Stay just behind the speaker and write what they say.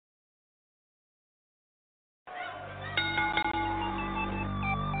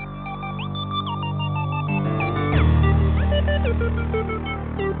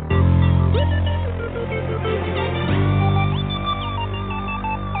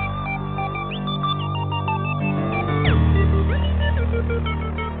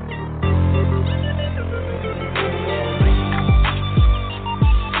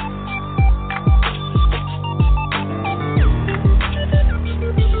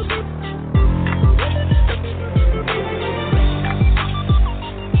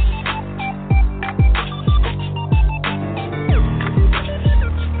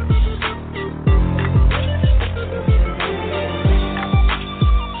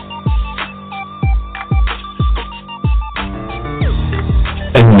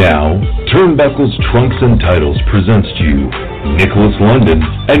And now, Turnbuckles, Trunks, and Titles presents to you Nicholas London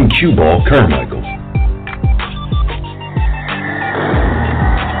and Cueball Carmichael.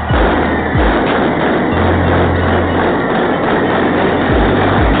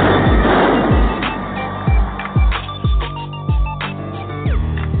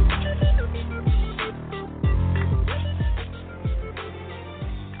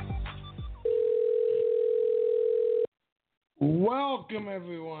 Welcome,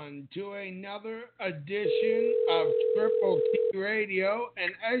 everyone, to another edition of Triple T Radio.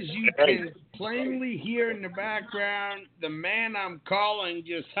 And as you can plainly hear in the background, the man I'm calling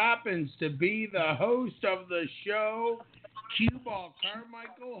just happens to be the host of the show, Cueball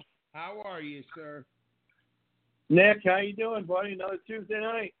Carmichael. How are you, sir? Nick, how you doing, buddy? Another Tuesday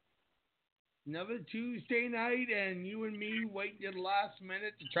night. Another Tuesday night, and you and me waiting to the last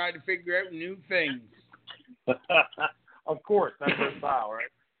minute to try to figure out new things. Of course, that's our style,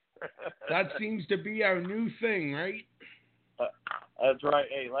 right? That seems to be our new thing, right? That's right.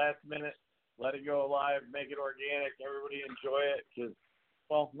 Hey, last minute, let it go live, make it organic, everybody enjoy it, because,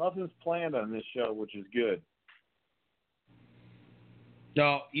 well, nothing's planned on this show, which is good.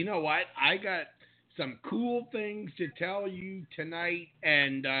 So, you know what? I got some cool things to tell you tonight,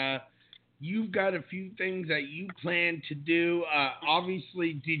 and you've got a few things that you plan to do.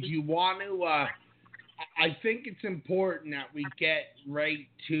 Obviously, did you want to... I think it's important that we get right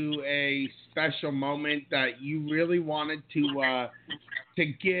to a special moment that you really wanted to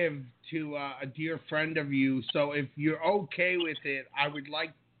give to a dear friend of you. So if you're okay with it, I would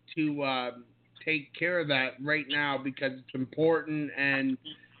like to take care of that right now because it's important and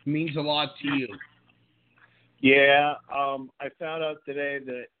means a lot to you. Yeah, I found out today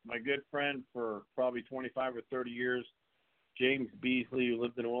that my good friend for probably 25 or 30 years, James Beasley, who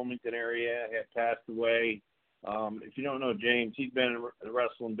lived in the Wilmington area, had passed away. If you don't know James, he's been in the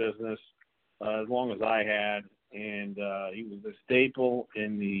wrestling business as long as I had, and he was a staple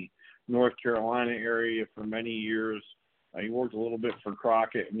in the North Carolina area for many years. He worked a little bit for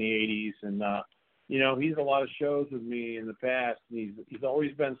Crockett in the 80s, and, he's a lot of shows with me in the past, and he's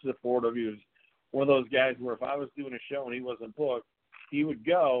always been supportive. He was one of those guys where if I was doing a show and he wasn't booked, he would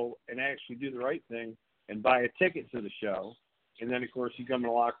go and actually do the right thing and buy a ticket to the show. And then, of course, he'd come in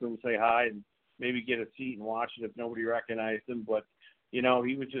the locker room and say hi and maybe get a seat and watch it if nobody recognized him. But, he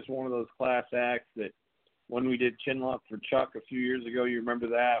was just one of those class acts that when we did Chin Luck for Chuck a few years ago, you remember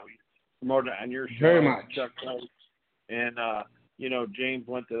that? We promoted it on your show. Very much. Chuck and, James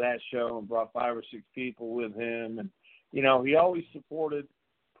went to that show and brought 5 or 6 people with him. And, he always supported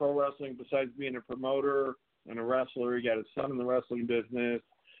pro wrestling besides being a promoter and a wrestler. He got his son in the wrestling business,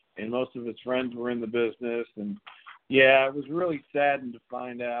 and most of his friends were in the business. And, yeah, it was really saddened to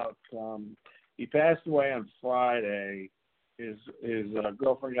find out. He passed away on Friday. His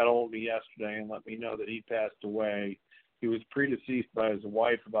girlfriend got hold of me yesterday and let me know that he passed away. He was predeceased by his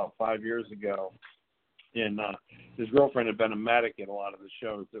wife about 5 years ago. And his girlfriend had been a medic at a lot of the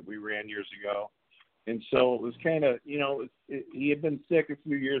shows that we ran years ago. And so it was kind of, he had been sick a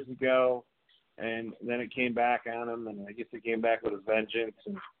few years ago, and then it came back on him, and I guess it came back with a vengeance.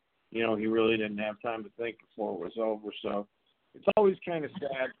 And he really didn't have time to think before it was over. So it's always kind of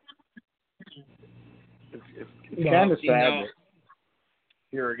sad. It's kind of sad to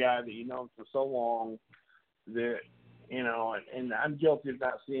hear a guy that you know for so long that, and I'm guilty of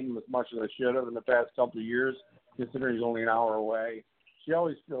not seeing him as much as I should have in the past couple of years, considering he's only an hour away. You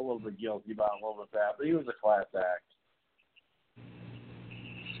always feel a little bit guilty about a little bit that, but he was a class act.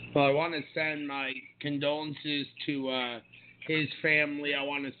 Well, I want to send my condolences to his family. I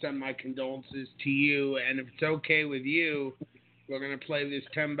want to send my condolences to you. And if it's okay with you, we're going to play this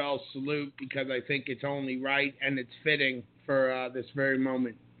 10-bell salute because I think it's only right and it's fitting for this very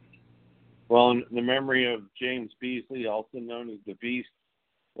moment. Well, in the memory of James Beasley, also known as the Beast,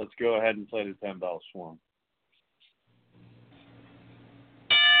 let's go ahead and play the 10-bell swarm.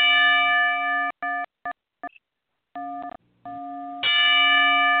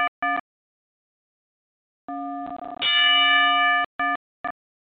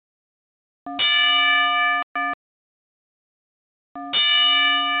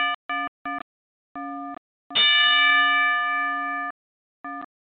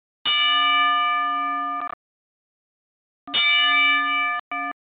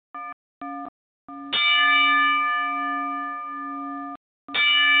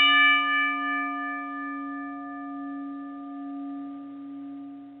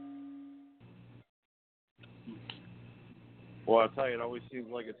 Well, I'll tell you, it always seems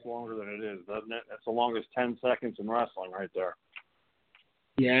like it's longer than it is, doesn't it? That's the longest 10 seconds in wrestling right there.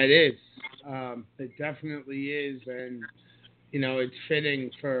 Yeah, it is. It definitely is, and it's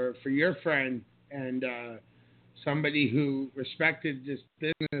fitting for your friend and somebody who respected this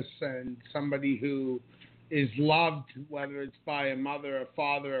business and somebody who is loved, whether it's by a mother, a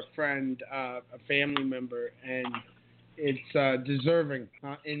father, a friend, a family member, and it's deserving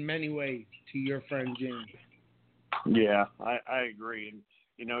in many ways to your friend James. Yeah, I agree. And,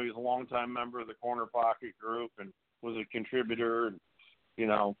 he's a longtime member of the Corner Pocket group and was a contributor and,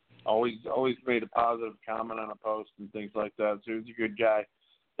 always made a positive comment on a post and things like that. So he's a good guy.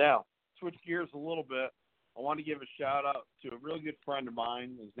 Now, switch gears a little bit. I want to give a shout out to a really good friend of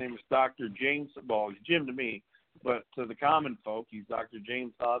mine. His name is Dr. James. Well, he's Jim to me, but to the common folk, he's Dr.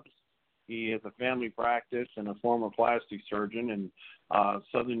 James Hubbs. He has a family practice and a former plastic surgeon in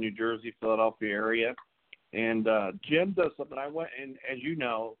southern New Jersey, Philadelphia area. And Jim does something. I went, and as you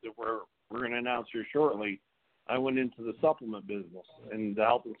know, that we're going to announce here shortly, I went into the supplement business and the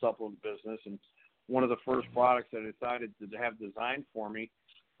health and supplement business. And one of the first products I decided to have designed for me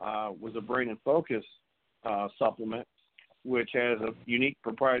was a Brain and Focus supplement, which has a unique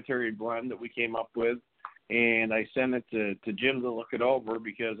proprietary blend that we came up with. And I sent it to Jim to look it over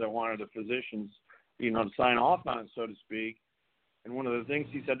because I wanted the physicians, to sign off on it, so to speak. And one of the things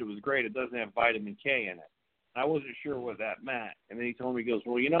he said that was great, it doesn't have vitamin K in it. I wasn't sure what that meant. And then he told me, he goes,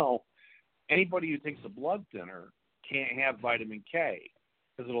 well, anybody who takes a blood thinner can't have vitamin K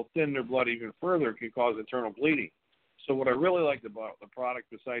because it'll thin their blood even further. It can cause internal bleeding. So what I really liked about the product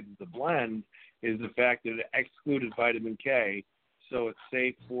besides the blend is the fact that it excluded vitamin K, so it's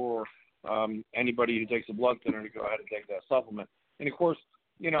safe for anybody who takes a blood thinner to go ahead and take that supplement. And, of course,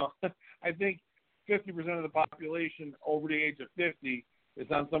 I think 50% of the population over the age of 50 is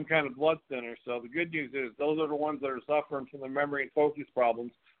on some kind of blood thinner. So the good news is those are the ones that are suffering from the memory and focus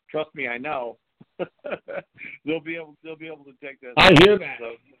problems. Trust me, I know. they'll be able to take that. I hear that.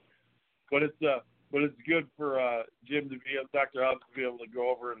 So, but it's good for Jim to be able, Dr. Hubbs to be able to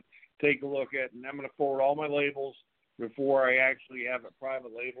go over and take a look at. And I'm going to forward all my labels before I actually have it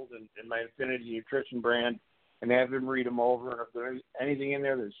private labeled in my Infinity Nutrition brand, and have him read them over. And if there's anything in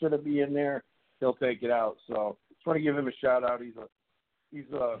there that shouldn't be in there, he'll take it out. So just want to give him a shout out. He's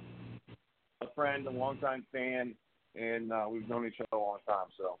a friend, a longtime fan, and we've known each other a long time.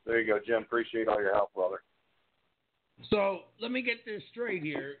 So there you go, Jim. Appreciate all your help, brother. So let me get this straight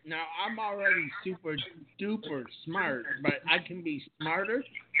here. Now, I'm already super duper smart, but I can be smarter?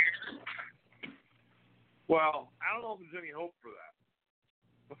 Well, I don't know if there's any hope for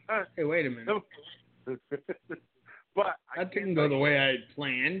that. Hey, wait a minute. But that didn't go the way I had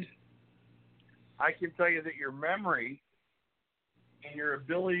planned. I can tell you that your memory and your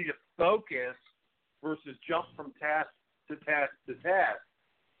ability to focus versus jump from task to task to task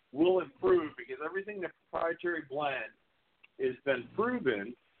will improve, because everything the proprietary blend has been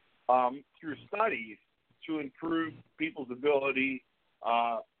proven through studies to improve people's ability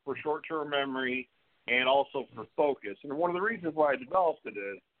for short-term memory and also for focus. And one of the reasons why I developed it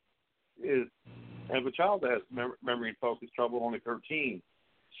is I have a child that has memory and focus trouble, only 13.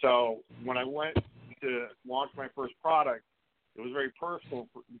 So when I went to launch my first product, it was very personal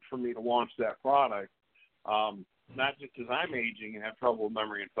for me to launch that product, not just because I'm aging and have trouble with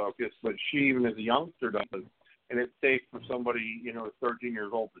memory and focus, but she, even as a youngster, does, and it's safe for somebody, 13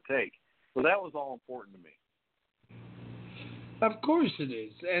 years old to take. So that was all important to me. Of course it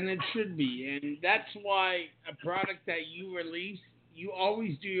is, and it should be, and that's why a product that you release, you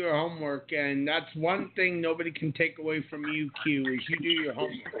always do your homework, and that's one thing nobody can take away from you, Q, is you do your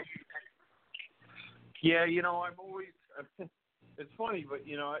homework. Yeah, I'm always – it's funny, but,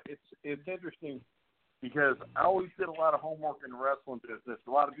 it's interesting because I always did a lot of homework in the wrestling business.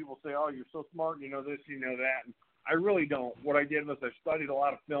 A lot of people say, oh, you're so smart, you know this, you know that. And I really don't. What I did was I studied a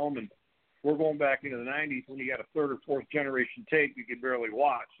lot of film, and we're going back into the 90s when you got a third or fourth generation tape you could barely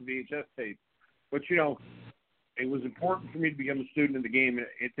watch, VHS tape. But, it was important for me to become a student in the game.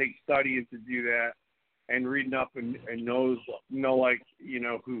 It takes studying to do that, and reading up and know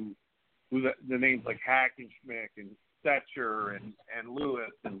who the names like Hackenschmick and Setcher and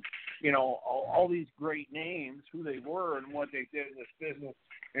Lewis and, all these great names, who they were and what they did in this business,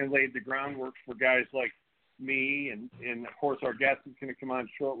 and laid the groundwork for guys like me and of course our guest is going to come on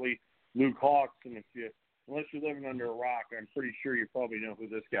shortly, Luke Hawx. And unless you're living under a rock, I'm pretty sure you probably know who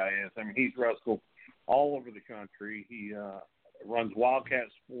this guy is. I mean, he's wrestled all over the country. He runs Wildcat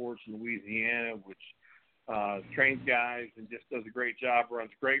Sports in Louisiana, which trains guys and just does a great job,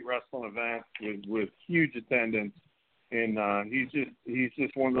 runs great wrestling events with huge attendance. And he's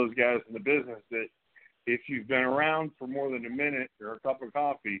just one of those guys in the business that if you've been around for more than a minute or a cup of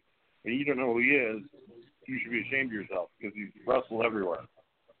coffee and you don't know who he is, you should be ashamed of yourself because he's wrestled everywhere.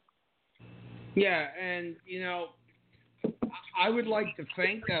 Yeah, and, I would like to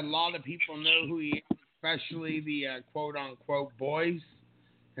think that a lot of people know who he is, especially the quote-unquote boys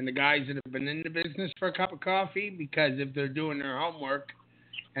and the guys that have been in the business for a cup of coffee, because if they're doing their homework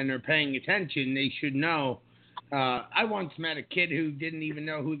and they're paying attention, they should know. I once met a kid who didn't even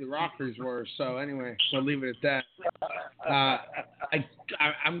know who the Rockers were, so anyway, we'll leave it at that.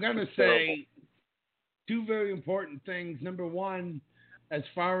 I'm going to say two very important things. Number one, as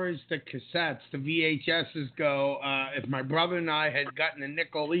far as the cassettes, the VHSs go, if my brother and I had gotten a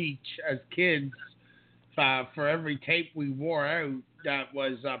nickel each as kids for every tape we wore out that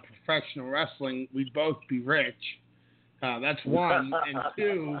was professional wrestling, we'd both be rich. That's one. And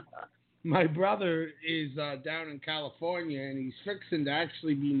two, my brother is down in California, and he's fixing to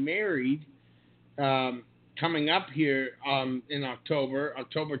actually be married coming up here in October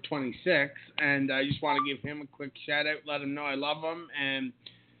 26th. And I just want to give him a quick shout-out, let him know I love him, and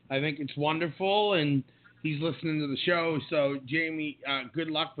I think it's wonderful, and he's listening to the show. So, Jamie, good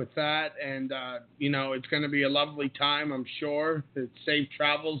luck with that, and, it's going to be a lovely time, I'm sure. It's safe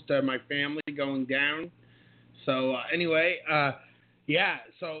travels to my family going down. So, anyway,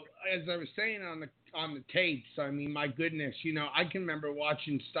 so as I was saying on the tapes, I mean, my goodness, I can remember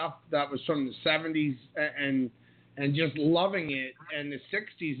watching stuff that was from the 70s and just loving it, and the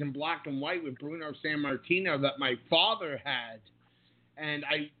 60s in black and white with Bruno Sammartino that my father had. And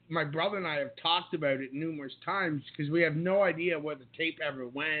my brother and I have talked about it numerous times because we have no idea where the tape ever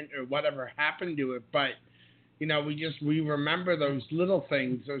went or whatever happened to it. But, we remember those little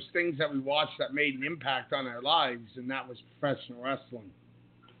things, those things that we watched that made an impact on our lives, and that was professional wrestling.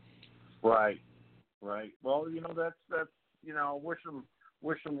 Right. Well, that's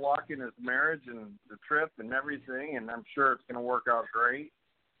wish him luck in his marriage and the trip and everything, and I'm sure it's going to work out great.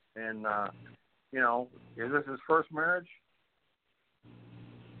 And, is this his first marriage?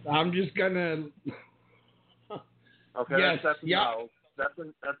 I'm just gonna. Okay, yes, that's a no. That's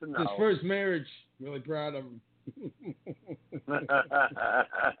a no. His first marriage. Really proud of him.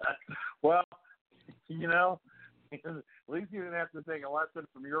 Well, at least you didn't have to take a lesson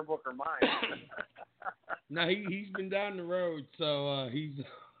from your book or mine. No, he's been down the road, so he's.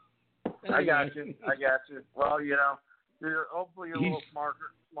 Anyway. I got you. Well, you're hopefully a little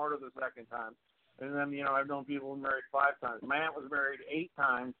smarter the second time. And then, I've known people who married 5 times. My aunt was married 8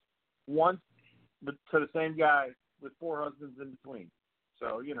 times, once but to the same guy with 4 husbands in between.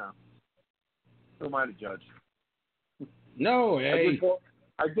 So, who am I to judge? No, hey.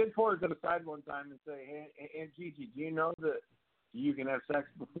 I did pull her to the side one time and say, hey, Aunt Gigi, do you know that you can have sex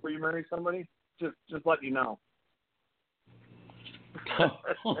before you marry somebody? Just let you know.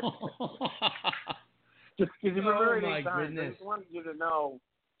 Just because you've been married 8 times, goodness. I just wanted you to know.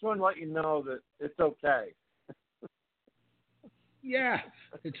 Just want to let you know that it's okay. Yeah,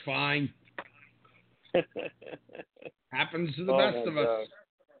 it's fine. Happens to the best of us.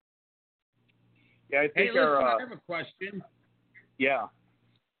 Yeah, I think I have a question. Yeah.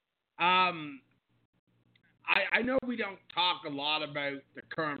 I know we don't talk a lot about the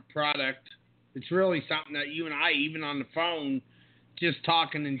current product. It's really something that you and I, even on the phone, just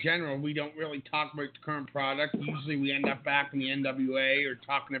talking in general, we don't really talk about the current product. Usually we end up back in the NWA or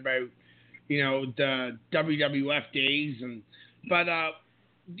talking about, the WWF days. But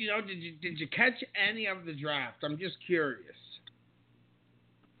did you catch any of the draft? I'm just curious.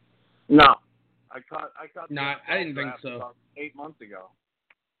 No. I caught no, I didn't think so. About 8 months ago.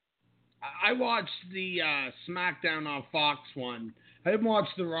 I watched the SmackDown on Fox one. I didn't watch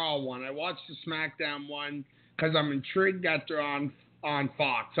the Raw one. I watched the SmackDown one because I'm intrigued that they're on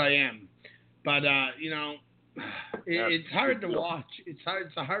Fox. I am. But, it's hard to watch. It's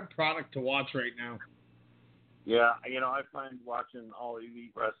a hard product to watch right now. Yeah, I find watching All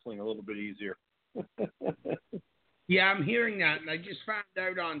Elite Wrestling a little bit easier. Yeah, I'm hearing that, and I just found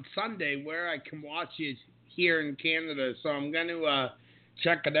out on Sunday where I can watch it here in Canada, so I'm going to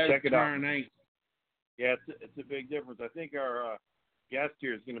check it out tomorrow night. Yeah, it's a big difference. I think our guest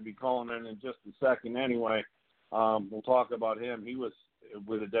here is going to be calling in just a second anyway. We'll talk about him. He was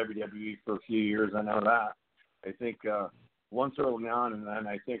with the WWE for a few years. I know that. I think once early on, and then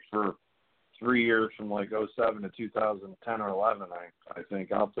I think for 3 years from like 2007 to 2010 or 11, I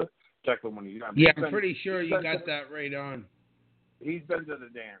think. I'll have to check him when he's done. Yeah, I'm pretty sure you got that right on. He's been to the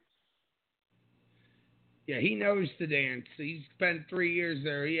dance. Yeah, he knows the dance. He's spent 3 years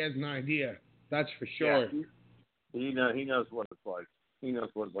there. He has an idea. That's for sure. Yeah, he knows what it's like. He knows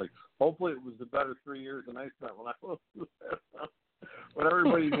what it's like. Hopefully it was the better 3 years than I spent when I was there. When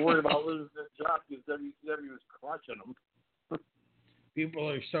everybody's worried about losing their job because people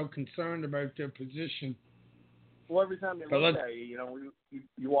are so concerned about their position. Well, every time they look at you,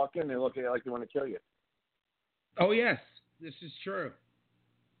 you walk in, they look at you like they want to kill you. Oh yes, this is true.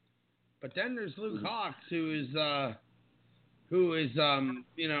 But then there's Luke Hawx, who is a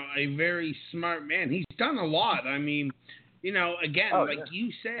very smart man. He's done a lot. I mean, again,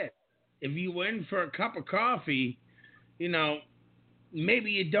 you said, if you win for a cup of coffee,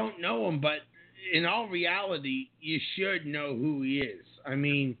 maybe you don't know him, but in all reality, you should know who he is. I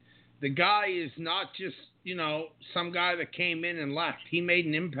mean, the guy is not just, some guy that came in and left. He made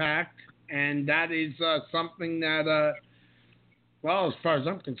an impact, and that is something that, as far as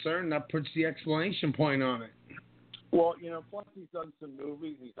I'm concerned, that puts the exclamation point on it. Well, plus he's done some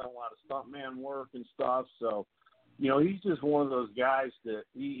movies. He's done a lot of stuntman work and stuff. So, he's just one of those guys that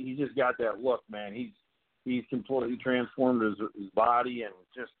he just got that look, man. He's completely transformed his body and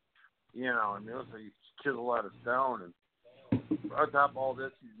just, he's chiseled out of stone. And on top of all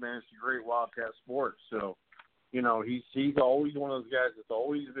this, he's managed to great Wildcat sports. So, he's always one of those guys that's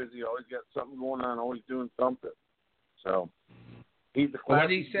always busy, always got something going on, always doing something. So, he's the classic. What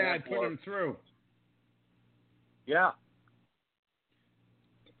did he say? I put him through. Yeah.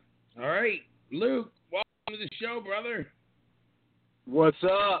 All right, Luke, welcome to the show, brother. What's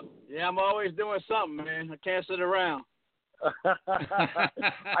up? Yeah, I'm always doing something, man. I can't sit around.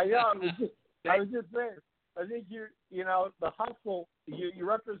 I know. I was just saying. I think the hustle. You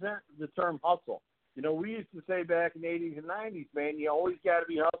represent the term hustle. We used to say back in the 80s and 90s, man, you always got to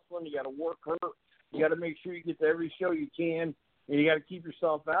be hustling. You got to work hard. You got to make sure you get to every show you can. And you got to keep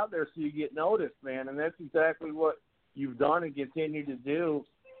yourself out there so you get noticed, man. And that's exactly what you've done and continue to do.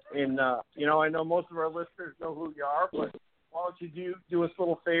 And, I know most of our listeners know who you are, but why don't you do us a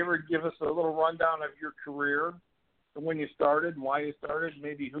little favor and give us a little rundown of your career and when you started and why you started,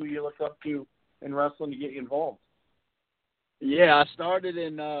 maybe who you look up to in wrestling to get you involved. Yeah, I started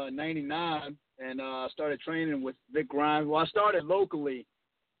in 99 and started training with Vic Grimes. Well, I started locally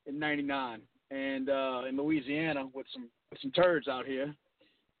in 99 and in Louisiana with some turds out here.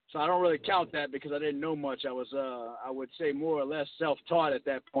 So I don't really count that because I didn't know much. I was, I would say, more or less self-taught at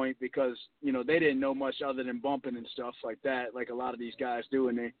that point because, they didn't know much other than bumping and stuff like that, like a lot of these guys do.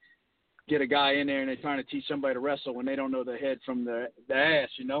 And they get a guy in there and they're trying to teach somebody to wrestle when they don't know the head from the ass,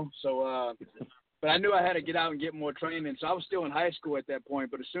 So, but I knew I had to get out and get more training. So I was still in high school at that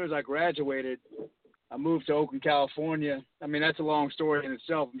point. But as soon as I graduated, I moved to Oakland, California. I mean, that's a long story in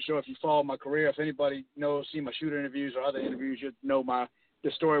itself. I'm sure if you follow my career, if anybody see my shooter interviews or other interviews, you'd know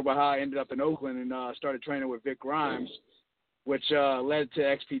the story about how I ended up in Oakland and started training with Vic Grimes, which led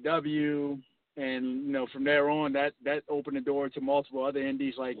to XPW. And, from there on, that opened the door to multiple other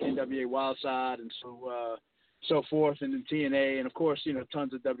indies like NWA Wildside and so forth, and then TNA. And, of course,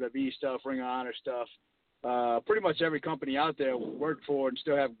 tons of WWE stuff, Ring of Honor stuff. Pretty much every company out there worked for and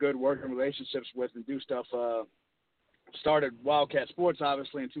still have good working relationships with and do stuff. Started Wildcat Sports,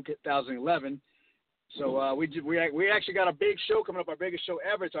 obviously, in 2011. So we actually got a big show coming up, our biggest show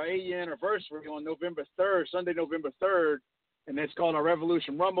ever. It's our 8-year anniversary on November 3rd, Sunday, November 3rd, and it's called our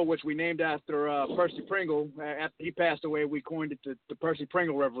Revolution Rumble, which we named after Percy Pringle. After he passed away, we coined it the Percy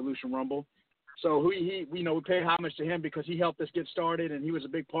Pringle Revolution Rumble. So we pay homage to him because he helped us get started, and he was a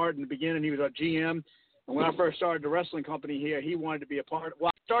big part in the beginning. He was our GM. And when I first started the wrestling company here, he wanted to be a part.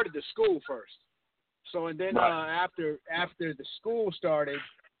 Well, I started the school first. So, and then after the school started,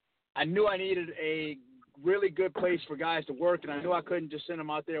 I knew I needed a really good place for guys to work, and I knew I couldn't just send them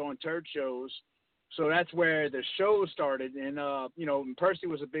out there on turd shows. So that's where the show started. And, Percy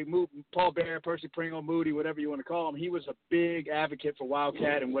was a big move. Paul Bear, Percy Pringle, Moody, whatever you want to call him, he was a big advocate for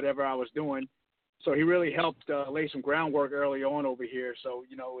Wildcat and whatever I was doing. So he really helped lay some groundwork early on over here. So,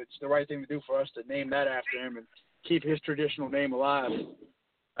 it's the right thing to do for us to name that after him and keep his traditional name alive.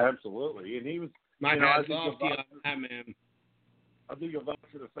 Absolutely. And he was my hat's off to you on that, man. I think about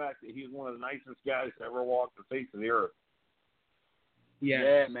for the fact that he's one of the nicest guys to ever walk the face of the earth.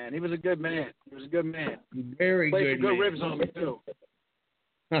 Yeah, man. He was a good man. Very Played good. Some good ribs on me too.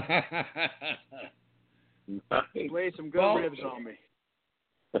 Played some good ribs on me.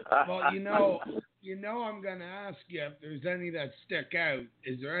 Well, I'm going to ask you if there's any that stick out.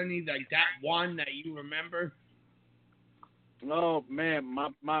 Is there any like that one that you remember? Oh man,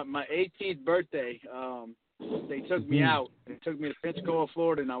 my 18th birthday, they took me out. They took me to Pensacola,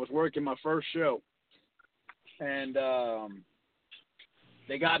 Florida, and I was working my first show. And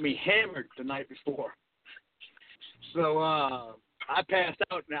they got me hammered the night before. So I passed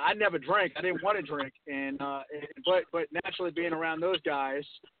out. Now I never drank. I didn't want to drink, and but naturally being around those guys,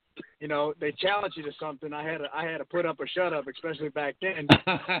 they challenge you to something. I had to put up or shut up, especially back then.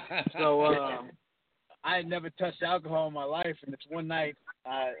 So I had never touched alcohol in my life, and it's one night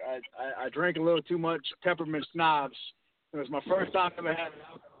I drank a little too much peppermint schnapps. It was my first time ever having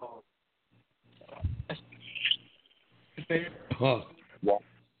alcohol. Huh.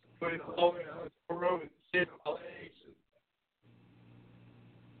 Put it all in the room and sit on my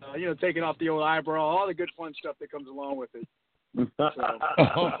legs. Taking off the old eyebrow, all the good fun stuff that comes along with it. So.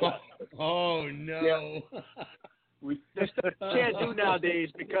 Oh no. Yeah. We just can't do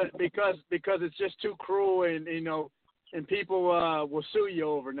nowadays because it's just too cruel, and and people will sue you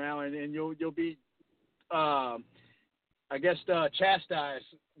over now, and you'll be I guess chastised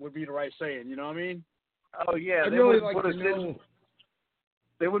would be the right saying. You know what I mean? Oh yeah, They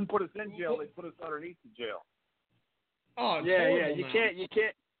wouldn't put us in jail. They put us underneath the jail. Oh, yeah. You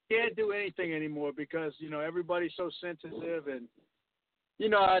can't do anything anymore because everybody's so sensitive, and you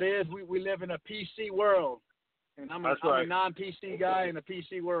know how it is. We live in a PC world, and I'm a non-PC guy in a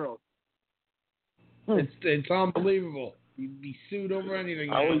PC world. It's unbelievable. You'd be sued over anything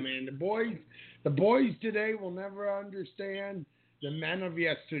now, man. The boys today will never understand the men of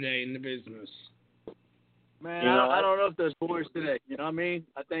yesterday in the business. Man, I don't know if there's boys today. You know what I mean?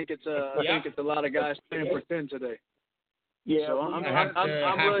 I think it's a lot of guys playing pretend today. Yeah, so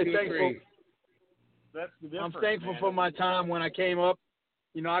I'm really thankful. That's the difference. I'm thankful for my time when I came up.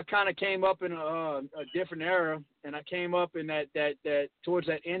 I kind of came up in a different era, and I came up in that towards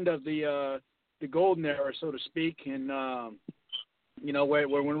that end of the golden era, so to speak, and where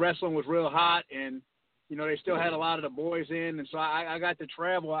when wrestling was real hot, and they still had a lot of the boys in, and so I got to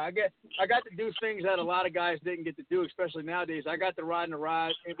travel. I got to do things that a lot of guys didn't get to do, especially nowadays. I got to ride in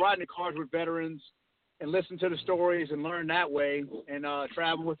the cars with veterans and listen to the stories and learn that way and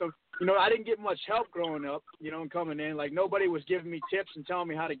travel with them. I didn't get much help growing up, and coming in. Like, nobody was giving me tips and telling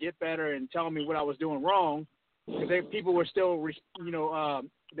me how to get better and telling me what I was doing wrong, because people were still,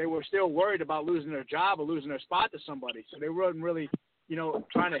 they were still worried about losing their job or losing their spot to somebody. So they weren't really,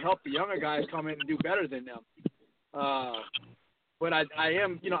 trying to help the younger guys come in and do better than them. But I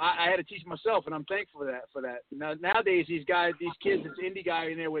am, I had to teach myself, and I'm thankful for that. Now, nowadays, these kids, it's indie guy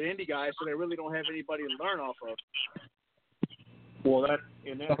in there with indie guys, so they really don't have anybody to learn off of. Well,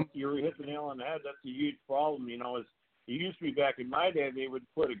 you hit the nail on the head. That's a huge problem. It used to be back in my day, they would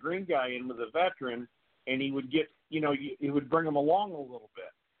put a green guy in with a veteran, and he would get, he would bring him along a little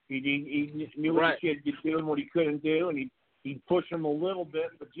bit. He knew what the kid could do and what he couldn't do, and he'd push him a little bit,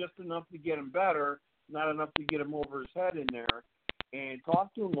 but just enough to get him better, not enough to get him over his head in there, and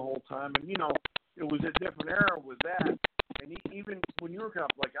talk to him the whole time. And, it was a different era with that. And even when you were coming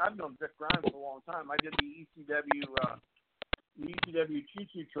up, like, I've known Vic Grimes for a long time. I did the ECW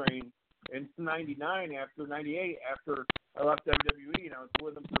Choo-Choo Train in 98, after I left WWE, and I was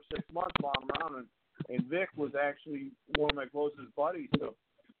with him for 6 months while I'm around, and Vic was actually one of my closest buddies. So,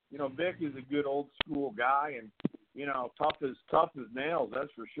 Vic is a good old school guy, and, tough as nails,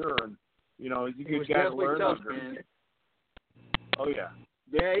 that's for sure. And, he's a good guy to learn under. Man. Oh, yeah.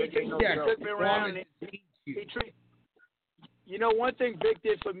 Yeah, he took me around, and he treated. One thing Vic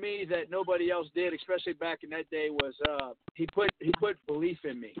did for me that nobody else did, especially back in that day, was he put belief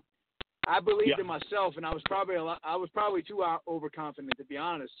in me. I believed in myself, and I was probably too overconfident, to be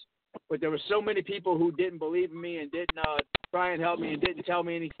honest. But there were so many people who didn't believe in me and didn't try and help me and didn't tell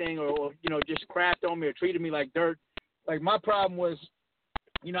me anything, or just crapped on me or treated me like dirt. Like, my problem was,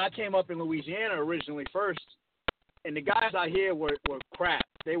 I came up in Louisiana originally first, and the guys out here were crap.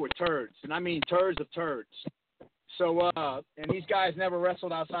 They were turds, and I mean turds of turds. So, and these guys never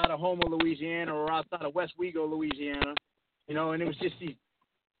wrestled outside of Houma, Louisiana, or outside of West Wego, Louisiana, and it was just these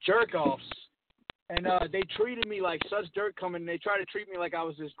jerk-offs. And they treated me like such dirt coming. They tried to treat me like I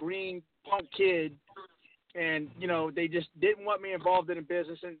was this green punk kid, and, they just didn't want me involved in the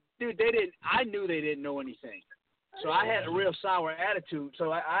business. And, dude, I knew they didn't know anything. So I had a real sour attitude.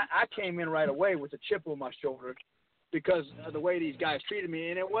 So I came in right away with a chip on my shoulder, because of the way these guys treated me.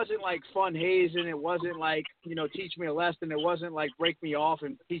 And it wasn't like fun hazing. It wasn't like, teach me a lesson. It wasn't like break me off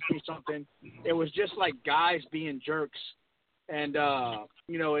and teach me something. It was just like guys being jerks. And,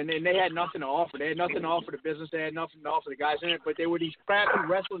 and they had nothing to offer. They had nothing to offer the business. They had nothing to offer the guys in it. But they were these crappy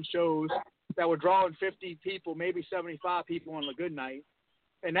wrestling shows that were drawing 50 people, maybe 75 people on a good night.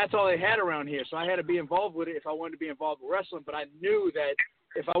 And that's all they had around here. So I had to be involved with it if I wanted to be involved with wrestling. But I knew that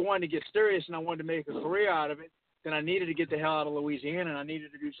if I wanted to get serious and I wanted to make a career out of it, then I needed to get the hell out of Louisiana, and I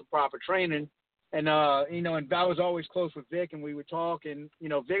needed to do some proper training. And, and I was always close with Vic, and we would talk. And,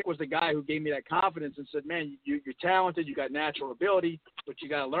 Vic was the guy who gave me that confidence and said, man, you're talented, you got natural ability, but you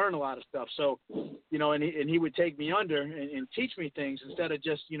got to learn a lot of stuff. So, and he would take me under and teach me things instead of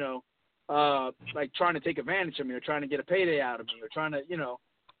just, like trying to take advantage of me or trying to get a payday out of me or trying to,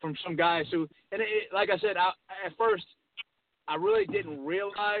 from some guys who, and like I said, at first I really didn't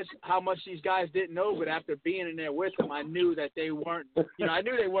realize how much these guys didn't know, but after being in there with them, I knew that they weren't. I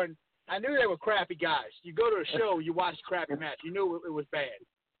knew they were crappy guys. You go to a show, you watch a crappy match, you knew it was bad.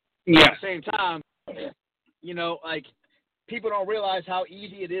 Yeah. At the same time, like people don't realize how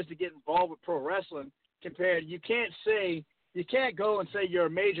easy it is to get involved with pro wrestling. Compared, you can't go and say you're a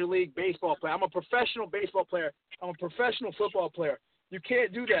major league baseball player. I'm a professional baseball player. I'm a professional football player. You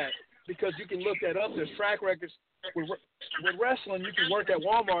can't do that because you can look that up. There's track records. With wrestling, you can work at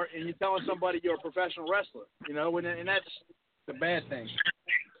Walmart and you're telling somebody you're a professional wrestler, and that's the bad thing.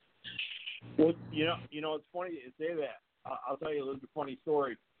 Well, it's funny you say that. I'll tell you a little funny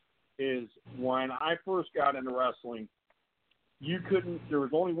story. Is when I first got into wrestling, there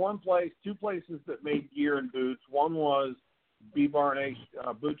was only two places that made gear and boots. One was B-Bar and H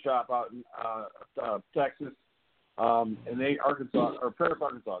Boot Shop out in Texas, and Paris,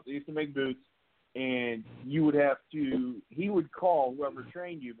 Arkansas. They used to make boots, and he would call whoever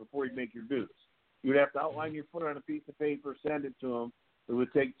trained you before he'd make your boots. You would have to outline your foot on a piece of paper, send it to him. It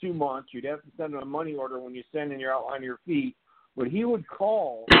would take 2 months. You'd have to send him a money order when you send in your outline of your feet. But he would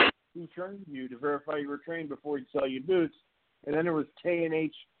call who trained you to verify you were trained before he'd sell you boots. And then there was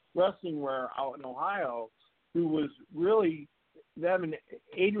K&H Wrestling Wear out in Ohio, who was really them, and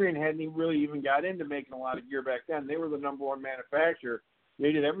Adrian hadn't really even got into making a lot of gear back then. They were the number one manufacturer.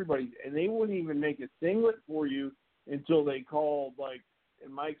 They did everybody, and they wouldn't even make a singlet for you until they called, like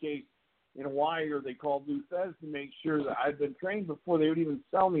in my case, in Hawaii, or they called Lou Fez to make sure that I'd been trained before they would even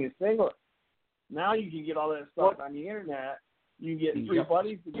sell me a singlet. Now you can get all that stuff on the internet. You can get three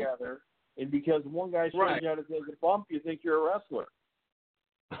buddies together, and because one guy shows you how to take a bump, you think you're a wrestler.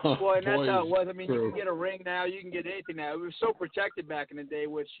 Well, and that's how it was. I mean, you can get a ring now. You can get anything now. It was so protected back in the day,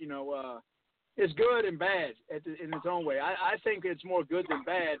 which, is good and bad in its own way. I think it's more good than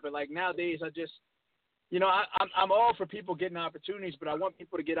bad, but, like, nowadays I just, I'm all for people getting opportunities, but I want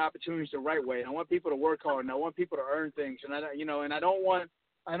people to get opportunities the right way. I want people to work hard, and I want people to earn things. And, I don't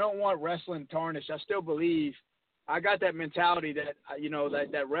want wrestling tarnished. I still believe I got that mentality that,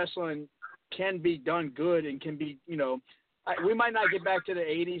 that wrestling can be done good and can be, we might not get back to the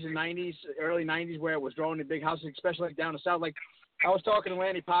 80s and 90s, early 90s, where it was drawn in big houses, especially like down the south. Like, I was talking to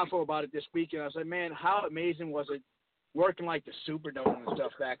Lanny Poffo about it this weekend. I was like, man, how amazing was it working like the Superdome and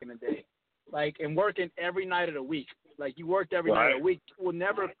stuff back in the day? Like, and working every night of the week. Like, you worked every night of the week. You'll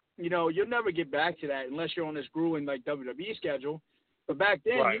never get back to that unless you're on this grueling, like, WWE schedule. But back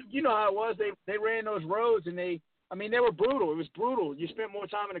then, you know how it was. They ran those roads, and they were brutal. It was brutal. You spent more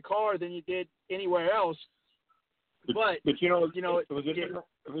time in the car than you did anywhere else. But it was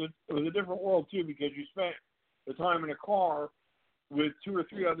a different world too, because you spent the time in a car with two or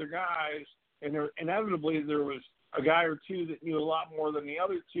three other guys, and inevitably there was a guy or two that knew a lot more than the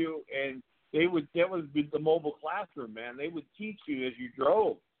other two, and that was the mobile classroom, man. They would teach you as you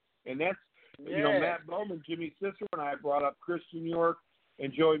drove, and that's Matt Bowman, Jimmy Cicero, and I brought up Christian York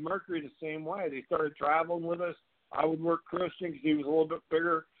and Joey Mercury the same way. They started traveling with us. I would work Christian because he was a little bit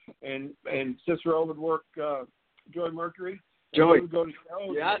bigger, and Cicero would work Joey Mercury. Joey. We would go to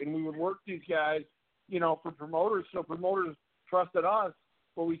shows, and we would work these guys, for promoters. So promoters trusted us,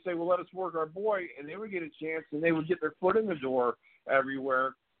 but we say, well, let us work our boy, and they would get a chance, and they would get their foot in the door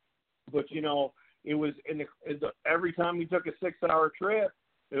everywhere. But, it was every time we took a 6-hour trip,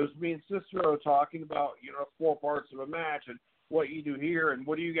 it was me and Cicero talking about, 4 parts of a match and what you do here and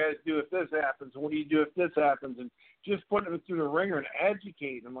what do you guys do if this happens and what do you do if this happens, and just putting them through the ringer and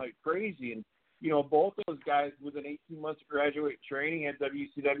educating them like crazy. And, both those guys within 18 months of graduate training had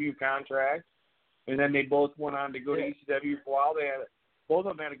WCW contracts, and then they both went on to go to ECW for a while. Both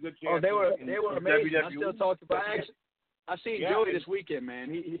of them had a good chance. Oh, they were amazing. WWE. I still talk about it. I seen Joey this weekend,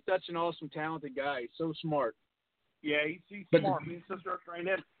 man. He's such an awesome, talented guy. He's so smart. Yeah, he's smart. Me and Sister trained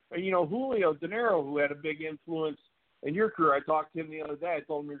him. And, Julio De Niro, who had a big influence in your career, I talked to him the other day. I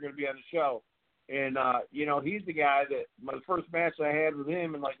told him you were going to be on the show. And, he's the guy that my first match I had with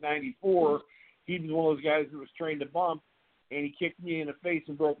him in, like, 94, he was one of those guys that was trained to bump, and he kicked me in the face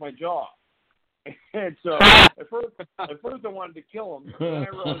and broke my jaw. And so at first I wanted to kill him, but then I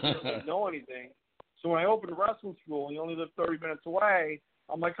realized he didn't know anything. So when I opened a wrestling school, he only lived 30 minutes away,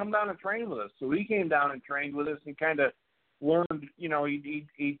 I'm like, come down and train with us. So he came down and trained with us and kind of learned,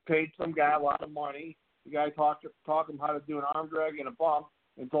 he paid some guy a lot of money. The guy taught him how to do an arm drag and a bump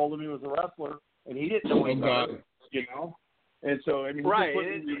and told him he was a wrestler, and he didn't know anything, And so, right,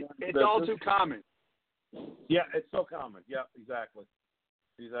 it's all too common. Yeah, it's so common. Yeah, exactly.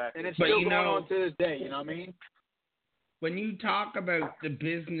 And it's still going on to this day, you know what I mean? When you talk about the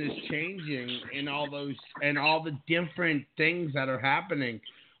business changing and all the different things that are happening,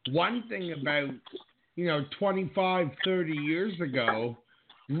 one thing about, 25, 30 years ago,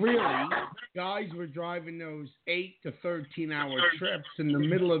 really, guys were driving those 8 to 13-hour trips in the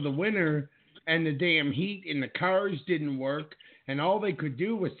middle of the winter, and the damn heat and the cars didn't work, and all they could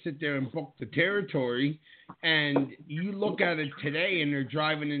do was sit there and book the territory. And you look at it today, and they're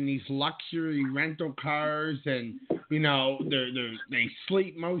driving in these luxury rental cars, and they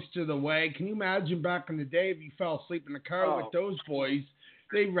sleep most of the way. Can you imagine back in the day if you fell asleep in the car with those boys?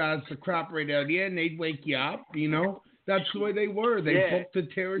 They'd razz the crap right out of you, and they'd wake you up. That's the way they were. They booked the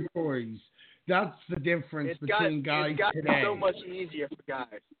territories. That's the difference between guys today. It's gotten so much easier for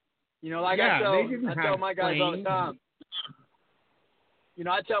guys. I tell my guys all the time.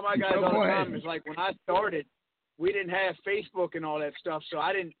 I tell my guys all the time. It's like when I started, we didn't have Facebook and all that stuff, so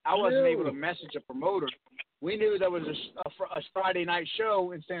I wasn't able to message a promoter. We knew there was a Friday night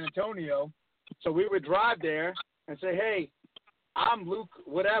show in San Antonio, so we would drive there and say, "Hey, I'm Luke,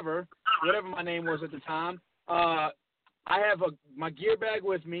 whatever my name was at the time. I have my gear bag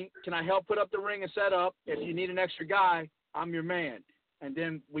with me. Can I help put up the ring and set up? If you need an extra guy, I'm your man." And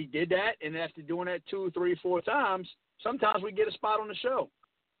then we did that, and after doing that 2, 3, 4 times, sometimes we get a spot on the show.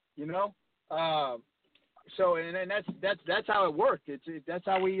 So and that's how it worked. That's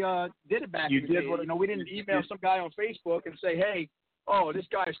how we did it back in the day. We didn't email some guy on Facebook and say, "Hey, this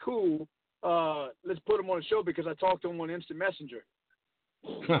guy's cool. Let's put him on the show because I talked to him on Instant Messenger."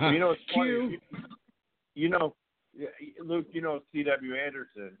 It's funny. Luke, C.W.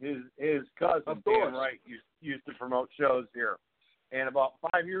 Anderson. His cousin Dan Wright used to promote shows here. And about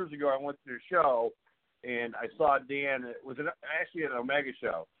 5 years ago, I went to a show, and I saw Dan. It was actually an Omega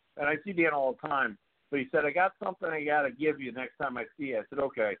show. And I see Dan all the time. But he said, "I got something I got to give you next time I see you." I said,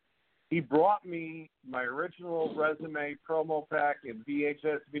 "Okay." He brought me my original resume, promo pack, and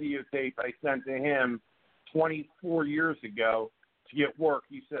VHS videotape I sent to him 24 years ago to get work.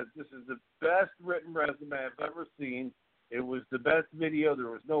 He said, "This is the best written resume I've ever seen. It was the best video.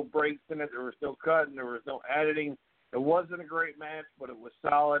 There was no breaks in it. There was no cutting. There was no editing. It wasn't a great match, but it was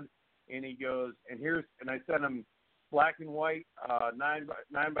solid." And he goes, and I sent him black and white, 9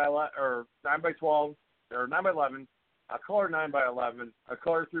 by 12 or 9 by 11, a color 9 by 11, a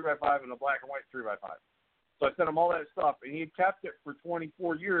color 3 by 5, and a black and white 3 by 5. So I sent him all that stuff, and he had kept it for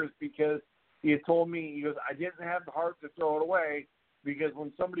 24 years because he had told me, he goes, "I didn't have the heart to throw it away because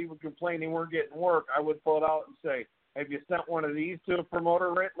when somebody would complain they weren't getting work, I would pull it out and say, 'Have you sent one of these to a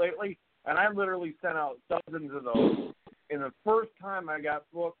promoter lately?' And I literally sent out dozens of those. And the first time I got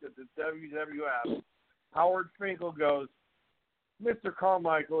booked at the WWF, Howard Finkel goes, "Mr.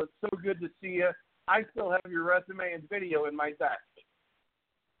 Carmichael, it's so good to see you. I still have your resume and video in my desk."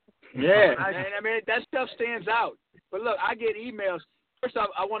 Yeah, and I mean, that stuff stands out. But look, I get emails. First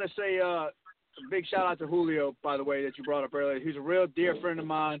off, I want to say a big shout out to Julio, by the way, that you brought up earlier. He's a real dear friend of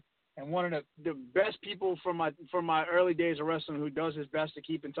mine and one of the best people from my early days of wrestling who does his best to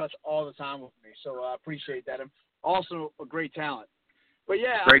keep in touch all the time with me. So I appreciate that. I'm also a great talent. But,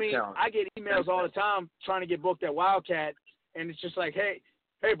 yeah, talent. I get emails all the time trying to get booked at Wildcat, and it's just like, hey,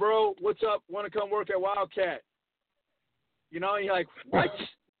 bro, what's up? Want to come work at Wildcat? And you're like, what?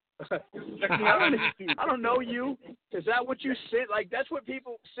 I don't know you. Is that what you send? Like, that's what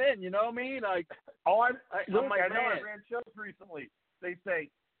people send, you know what I mean? Like, I know I ran shows recently. They say,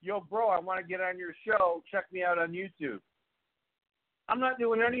 "Yo, bro, I want to get on your show. Check me out on YouTube." I'm not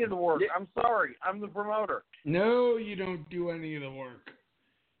doing any of the work. I'm sorry. I'm the promoter. No, you don't do any of the work.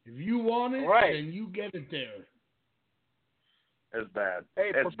 If you want it, then you get it there. It's bad.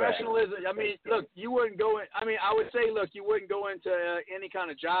 Hey, professionalism. Bad. I mean, look, you wouldn't go in. I mean, I would say, look, you wouldn't go into any kind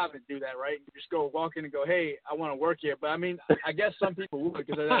of job and do that, right? You just walk in and go, "Hey, I want to work here." But, I mean, I guess some people would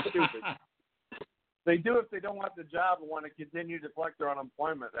because they're that stupid. They do if they don't want the job and want to continue to collect their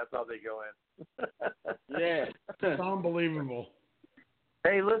unemployment. That's how they go in. Yeah. It's unbelievable.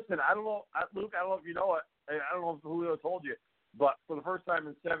 Hey, listen, I don't know, Luke, I don't know if you know it. I don't know if Julio told you, but for the first time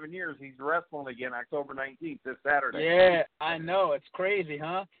in 7 years, he's wrestling again October 19th, this Saturday. Yeah, I know. It's crazy,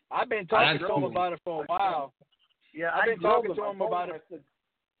 huh? I've been talking to him about it for a while. Yeah, I've been talking to him about it.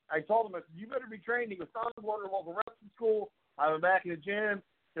 I told him, you better be trained. He goes, "I'm going to local wrestling school. I'm back in the gym."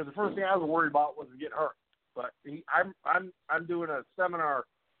 Because the first thing I was worried about was getting hurt. But I'm doing a seminar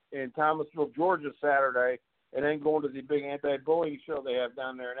in Thomasville, Georgia, Saturday, and then going to the big anti-bullying show they have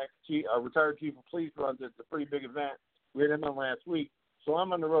down there. Retired chief of police runs it. It's a pretty big event. We had him on last week. So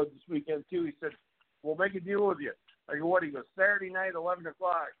I'm on the road this weekend, too. He said, "We'll make a deal with you." I go, "What?" He goes, "Saturday night, 11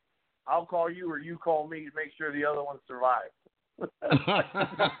 o'clock. I'll call you or you call me to make sure the other one survives." I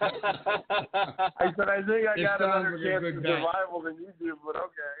said, "I think I got a better chance of survival than you do, but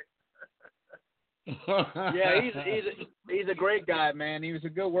okay." Yeah, he's a great guy, man. He was a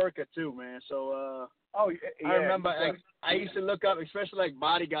good worker too, man. So I remember I used to look up, especially like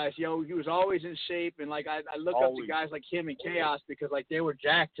body guys. Yo, he was always in shape, and like I look up to guys like him and Chaos because like they were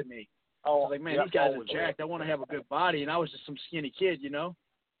jacked to me. I was like, man, these guys are jacked. I want to have a good body, and I was just some skinny kid, you know.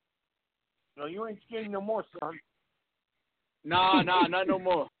 No, you ain't skinny no more, son. Nah, not no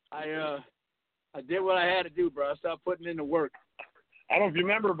more. I did what I had to do, bro. I stopped putting in the work. I don't know if you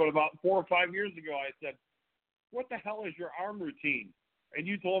remember, but about 4 or 5 years ago, I said, what the hell is your arm routine? And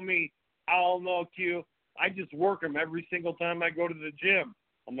you told me, I don't know, Q. I just work them every single time I go to the gym.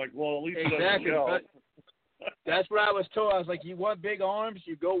 I'm like, well, at least exactly. That's what I was told. I was like, you want big arms?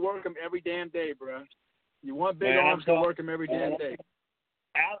 You go work them every damn day, bro. You want big arms? Go work them every damn day.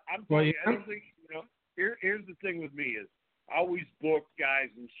 I'm telling you, I don't think, here's the thing with me is I always book guys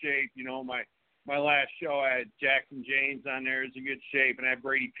in shape. You know, my last show, I had Jackson James on there. He's in good shape. And I had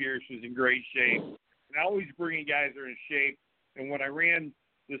Brady Pierce, who's in great shape. And I always bring in guys that are in shape. And when I ran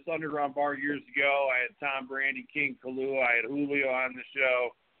this underground bar years ago, I had Tom Brandy, King Kalua. I had Julio on the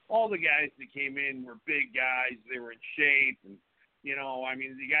show. All the guys that came in were big guys. They were in shape. And,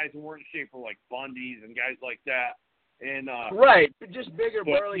 the guys who weren't in shape were like Bundys and guys like that. And right. Just bigger,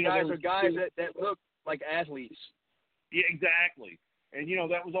 burly guys or guys that look like athletes. Yeah, exactly. And,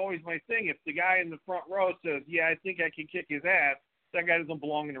 that was always my thing. If the guy in the front row says, yeah, I think I can kick his ass, that guy doesn't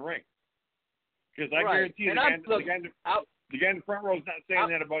belong in the ring. Because I guarantee you the guy in the front row is not saying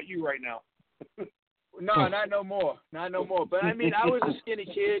that about you right now. No, not no more. Not no more. But, I was a skinny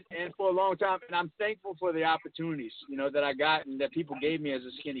kid and for a long time, and I'm thankful for the opportunities, that I got and that people gave me as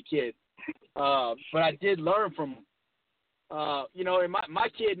a skinny kid. But I did learn from them. And my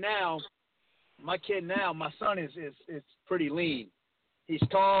kid now, my son is pretty lean. He's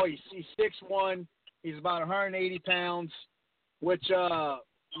tall. He's 6'1". He's about 180 pounds, which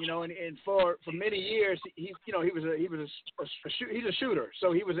and for many years he's a shooter.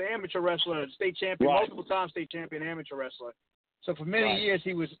 So he was an amateur wrestler, state champion, multiple time state champion amateur wrestler. So for many years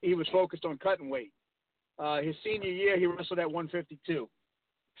he was focused on cutting weight. His senior year he wrestled at 152.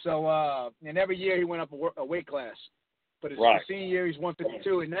 So and every year he went up a weight class. But his senior year he's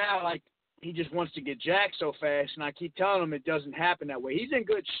 152, and now he just wants to get jacked so fast, and I keep telling him it doesn't happen that way. He's in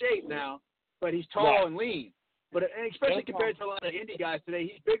good shape now, but he's tall and lean. But and especially compared to a lot of indie guys today,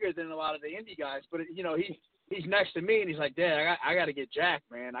 he's bigger than a lot of the indie guys. But he's next to me, and he's like, Dad, I got to get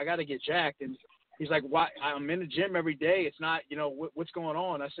jacked, man. I got to get jacked. And he's like, why? I'm in the gym every day. It's not, what's going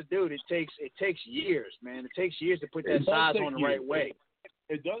on? I said, dude, it takes years, man. It takes years to put that size on the right way.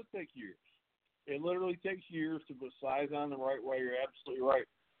 It does take years. It literally takes years to put size on the right way. You're absolutely right.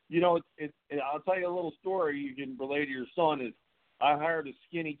 I'll tell you a little story you can relate to your son. Is I hired a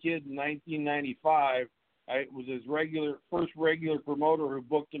skinny kid in 1995. It was his first regular promoter who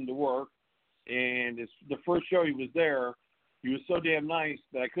booked him to work, and the first show he was there, he was so damn nice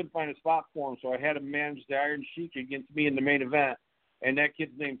that I couldn't find a spot for him, so I had him manage the Iron Sheik against me in the main event, and that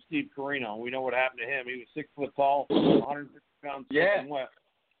kid's name's Steve Carino. We know what happened to him. He was 6 foot tall, 150 pounds, soaking wet.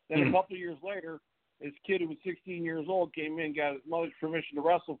 Then a couple of years later, this kid who was 16 years old came in, got his mother's permission to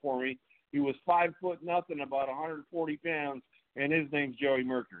wrestle for me. He was 5 foot nothing, about 140 pounds, and his name's Joey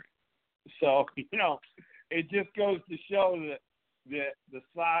Mercury. So, it just goes to show that the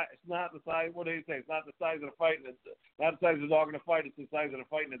size, it's not the size, what do they say? It's not the size of the fight, it's not the size of the dog in a fight, it's the size of the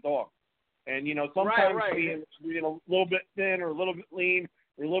fight in the dog. And, sometimes being a little bit thin or a little bit lean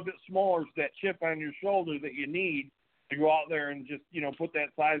or a little bit smaller is that chip on your shoulder that you need to go out there and just, put that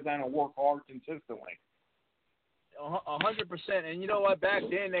size on and work hard consistently. 100%. And you know what? Back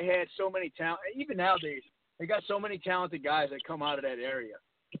then they had so many talent. Even nowadays, they got so many talented guys that come out of that area.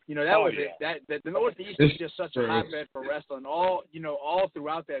 The Northeast is just such a hotbed for wrestling. All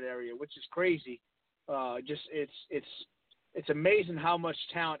throughout that area, which is crazy. It's amazing how much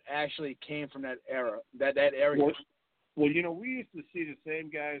talent actually came from that era. That area. Well, we used to see the same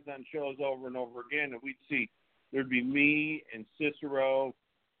guys on shows over and over again, and we'd see. There'd be me and Cicero,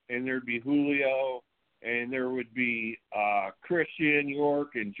 and there'd be Julio, and there would be Christian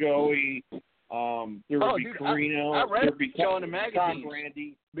York and Joey. There would be Carino. I read there'd be y'all in the magazines. Tom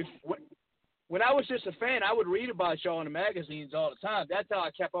Brandy. When I was just a fan, I would read about y'all in the magazines all the time. That's how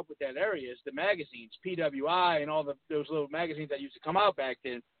I kept up with that area, is the magazines, PWI, and all those little magazines that used to come out back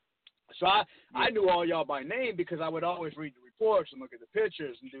then. So I knew all y'all by name because I would always read the reports and look at the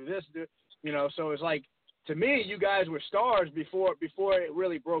pictures and do this, So it's like, to me, you guys were stars before it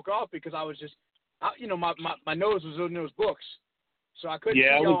really broke off because I was just, my nose was in those books, so I couldn't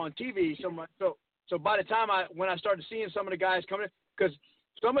see y'all on TV so much. So by the time when I started seeing some of the guys coming in, because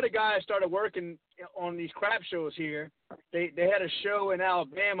some of the guys started working on these crap shows here, they had a show in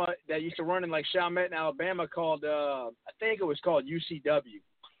Alabama that used to run in like Chalmette, Alabama called I think it was called UCW.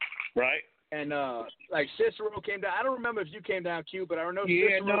 Right. And like Cicero came down. I don't remember if you came down, Q, but I know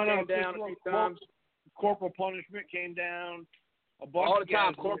Cicero came down a few times. Corporal Punishment came down. All the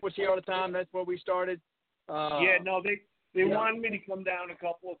time. Corp was here all the time. That's where we started. They wanted me to come down a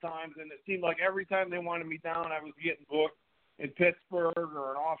couple of times, and it seemed like every time they wanted me down, I was getting booked in Pittsburgh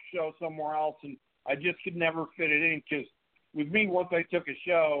or an off show somewhere else, and I just could never fit it in because with me, once I took a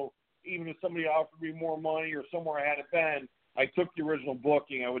show, even if somebody offered me more money or somewhere I had it been, I took the original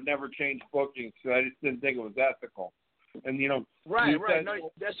booking. I would never change bookings because I just didn't think it was ethical. And, Right.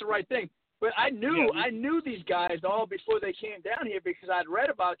 No, that's the right thing. But I knew these guys all before they came down here because I'd read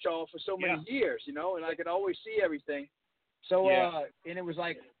about y'all for so many years, and I could always see everything. So, and it was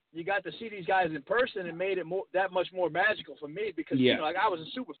like you got to see these guys in person and made it that much more magical for me because, I was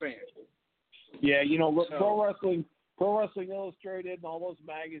a super fan. Yeah, Pro Wrestling Illustrated and all those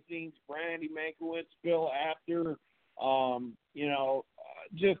magazines, Brandy Mankiewicz, Bill Apter,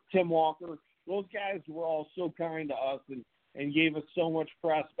 just Tim Walker. Those guys were all so kind to us and gave us so much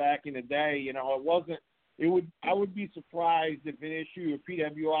press back in the day. I would be surprised if an issue of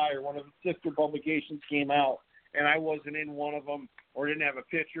PWI or one of the sister publications came out and I wasn't in one of them or didn't have a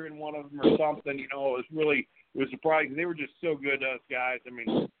picture in one of them or something. It was surprising. They were just so good to us guys. I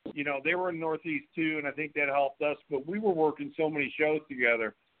mean, they were in Northeast too, and I think that helped us, but we were working so many shows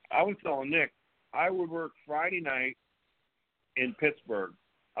together. I was telling Nick, I would work Friday night in Pittsburgh.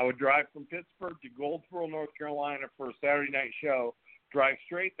 I would drive from Pittsburgh to Goldsboro, North Carolina for a Saturday night show, drive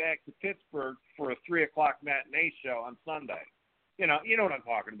straight back to Pittsburgh for a 3 o'clock matinee show on Sunday. You know what I'm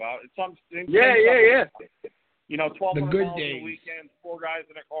talking about. It's something. Yeah. 1,200 good miles days. in a weekend, 4 guys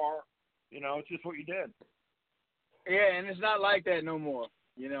in a car. It's just what you did. Yeah, and it's not like that no more.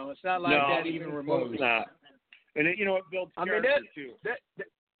 It's not like that even remotely. It's not. And it builds character too.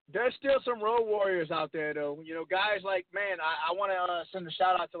 There's still some road warriors out there, though. Guys like, man, I want to send a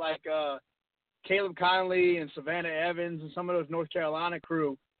shout out to like Caleb Conley and Savannah Evans and some of those North Carolina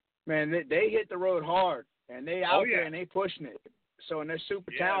crew. Man, they hit the road hard and they out there and they pushing it. So and they're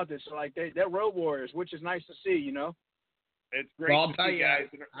super talented. So like they're road warriors, which is nice to see. It's great to see guys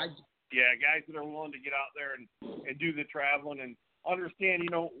that are willing to get out there and do the traveling and understand.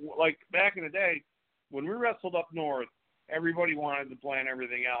 Like back in the day when we wrestled up north, everybody wanted to plan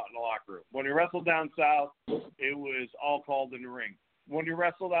everything out in the locker room. When we wrestled down south, it was all called in the ring. When we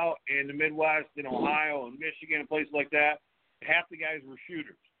wrestled out in the Midwest, in Ohio and Michigan and places like that, half the guys were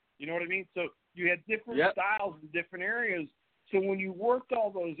shooters. You know what I mean? So you had different styles in different areas. So when you worked all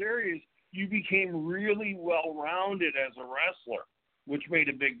those areas, you became really well-rounded as a wrestler, which made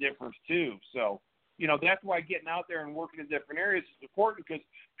a big difference too. So, that's why getting out there and working in different areas is important because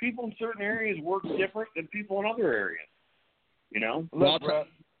people in certain areas work different than people in other areas. Look, bro,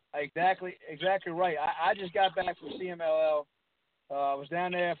 exactly right. I just got back from CMLL. I was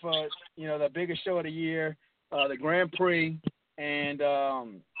down there for the biggest show of the year, the Grand Prix, and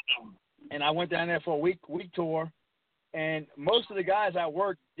I went down there for a week tour. And most of the guys I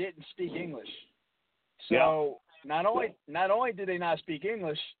worked didn't speak English, so not only did they not speak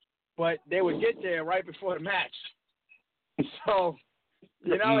English, but they would get there right before the match. So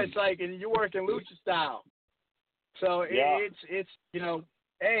it's like, and you work in lucha style. So it's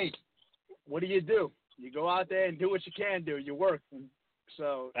hey, what do? You go out there and do what you can do. You work.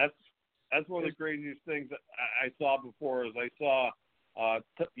 So that's one of the craziest things that I saw before. Is I saw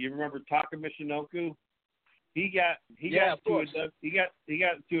you remember Taka Michinoku? He got to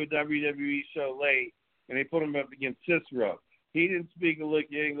a WWE show late, and they put him up against Cicero. He didn't speak a lick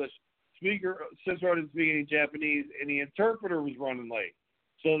of English. Cicero didn't speak any Japanese, and the interpreter was running late.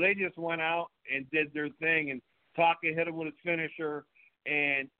 So they just went out and did their thing, and Taka hit him with his finisher,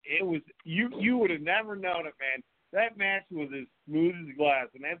 and it was you would have never known it, man. That match was as smooth as glass,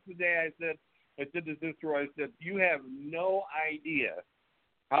 and that's the day I said to Cicero, I said, you have no idea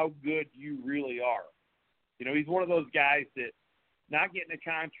how good you really are. He's one of those guys that not getting a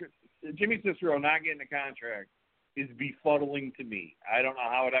contract, Jimmy Cicero not getting a contract is befuddling to me. I don't know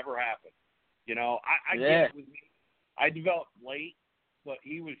how it ever happened. I get it with me. I developed late, but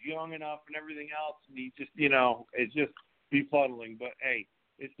he was young enough and everything else, and he just, it's just befuddling. But, hey,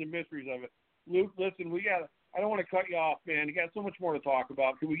 it's the mysteries of it. Luke, listen, I don't want to cut you off, man. You got so much more to talk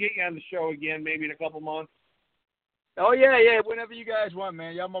about. Can we get you on the show again maybe in a couple months? Oh, yeah. Whenever you guys want,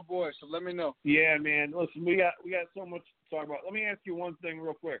 man. Y'all my boys, so let me know. Yeah, man. Listen, we got so much to talk about. Let me ask you one thing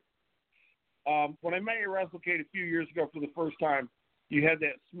real quick. When I met you at WrestleCade a few years ago for the first time, you had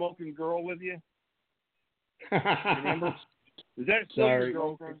that smoking girl with you. Remember? Is that still your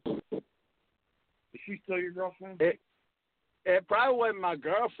girlfriend? Is she still your girlfriend? It probably wasn't my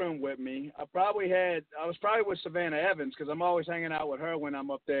girlfriend with me. I was probably with Savannah Evans because I'm always hanging out with her when I'm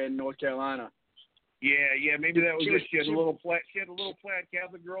up there in North Carolina. Yeah, maybe that was it. She had a little plaid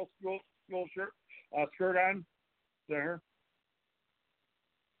Catholic girl school skirt on. Is that her?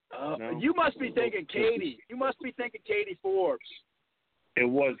 No? You must be thinking Katie. You must be thinking Katie Forbes. It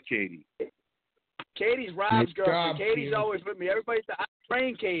was Katie. Katie's Rob's girlfriend. Katie's always with me. I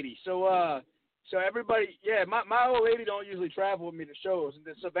train Katie. So everybody, yeah, my old lady don't usually travel with me to shows. And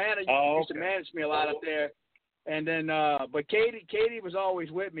then Savannah used to manage me a lot up there. And then, but Katie was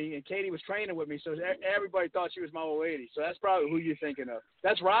always with me, and Katie was training with me. So everybody thought she was my old lady. So that's probably who you're thinking of.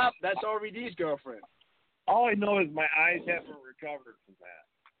 That's Rob. That's RVD's girlfriend. All I know is my eyes haven't recovered from that.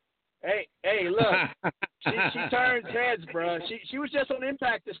 Hey, look, she turns heads, bro. She was just on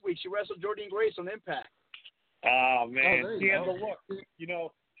Impact this week. She wrestled Jordynne Grace on Impact. Oh man, she has a look. You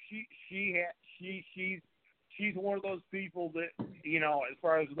know, she's one of those people that, you know, as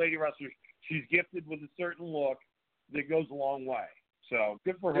far as lady wrestlers, she's gifted with a certain look that goes a long way. So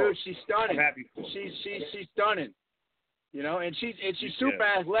good for her. Dude, she's stunning. I'm happy for her. She's stunning. You know, and she's super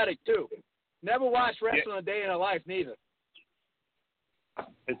athletic too. Never watched wrestling a day in her life, neither.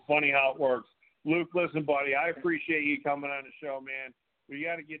 It's funny how it works. Luke, listen, buddy, I appreciate you coming on the show, man. We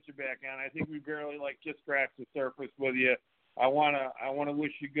got to get you back on. I think we barely just scratched the surface with you. I wanna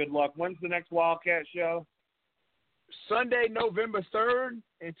wish you good luck. When's the next Wildcat show? Sunday, November 3rd.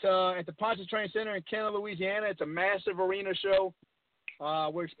 It's at the Pontchartrain Center in Kenner, Louisiana. It's a massive arena show.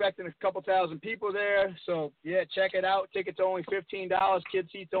 We're expecting a couple thousand people there. So, yeah, check it out. Tickets are only $15.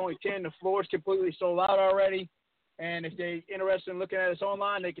 Kids seats only $10. The floor's completely sold out already. And if they're interested in looking at us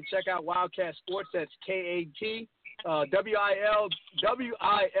online, they can check out Wildcat Sports. That's K-A-T, W-I-L-D,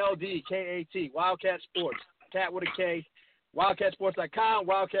 K-A-T, Wildcat Sports. Cat with a K. WildcatSports.com,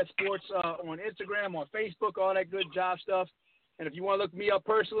 Wildcat Sports on Instagram, on Facebook, all that good job stuff. And if you want to look me up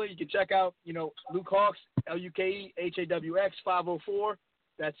personally, you can check out, you know, Luke Hawx, L-U-K-E-H-A-W-X 504.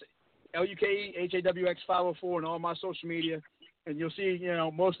 That's L-U-K-E-H-A-W-X 504 on all my social media. And you'll see, you know,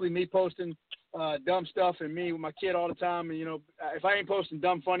 mostly me posting dumb stuff and me with my kid all the time. And, you know, if I ain't posting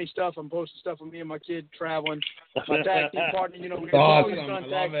dumb, funny stuff, I'm posting stuff with me and my kid traveling. My tag team partner, you know, we got awesome.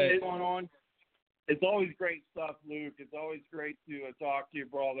 tag team going on. It's always great stuff, Luke. It's always great to talk to you,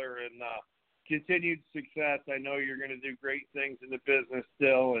 brother, and continued success. I know you're going to do great things in the business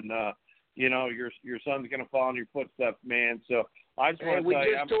still, and, you know, your son's going to follow in your footsteps, man. So I just want to tell you.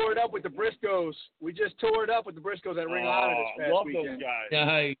 We just tore it up with the Briscoes. At Ring of Honor this past weekend. Love those guys.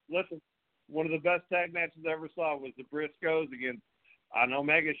 Yeah. Listen, one of the best tag matches I ever saw was the Briscoes against an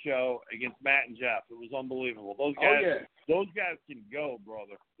Omega show against Matt and Jeff. It was unbelievable. Those guys can go,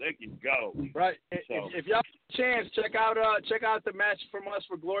 brother. They can go. Right. So. If y'all have a chance, check out the match from us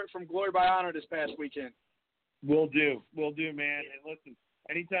from Glory by Honor this past weekend. We'll do, man. And listen,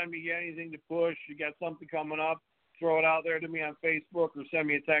 anytime you get anything to push, you got something coming up, throw it out there to me on Facebook or send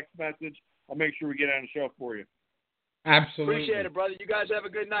me a text message. I'll make sure we get on the show for you. Absolutely. Appreciate it, brother. You guys have a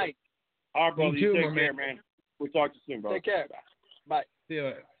good night. All right, brother. You take care, man. We'll talk to you soon, brother. Take care. Bye. See you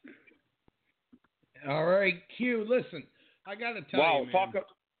later. All right, Q. Listen, I got to tell you, man.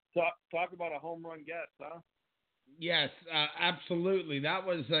 Talk about a home run guest, huh? Yes, absolutely. That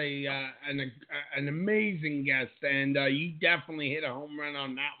was an amazing guest, and you definitely hit a home run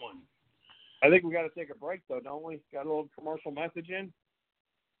on that one. I think we got to take a break, though, don't we? Got a little commercial message in?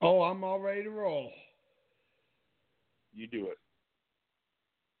 Oh, I'm all ready to roll. You do it.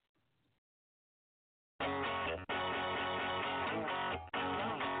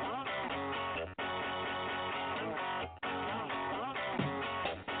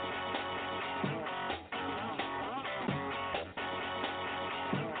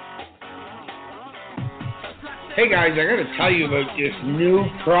 Hey guys, I gotta tell you about this new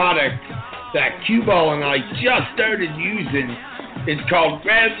product that Cueball and I just started using. It's called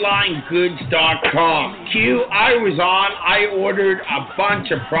RedlineGoods.com. Q, I ordered a bunch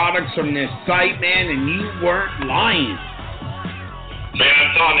of products from this site, man, and you weren't lying. Man,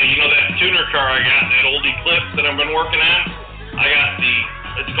 I'm telling you, that tuner car I got, that old Eclipse that I've been working on, I got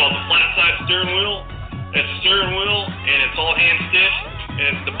it's called the flat side steering wheel. It's a steering wheel, and it's all hand stitched.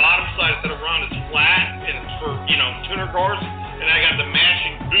 And the bottom side of the run is flat, and it's for, tuner cars. And I got the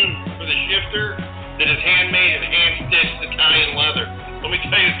matching boot for the shifter that is handmade and hand-stitched Italian leather. Let me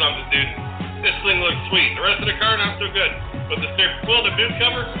tell you something, dude. This thing looks sweet. The rest of the car, not so good. But the steering wheel, the boot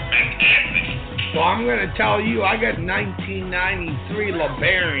cover, fantastic. Well, I'm going to tell you, I got 1993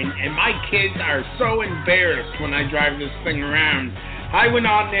 LeBaron, and my kids are so embarrassed when I drive this thing around. I went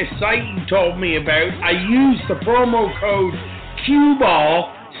on this site you told me about. I used the promo code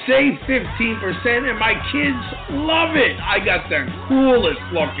Cueball, Save 15%, and my kids love it. I got the coolest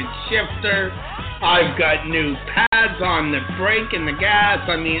looking shifter. I've got new pads on the brake and the gas.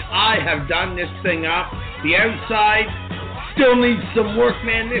 I mean, I have done this thing up. The outside still needs some work,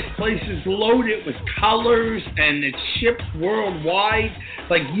 man. This place is loaded with colors, and it's shipped worldwide.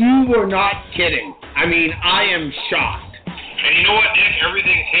 Like, you were not kidding. I mean, I am shocked. And you know what, Nick?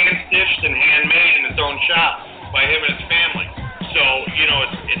 Everything's hand-stitched and handmade in its own shop by him and his family. So, you know,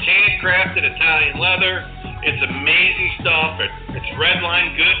 it's handcrafted Italian leather. It's amazing stuff. It's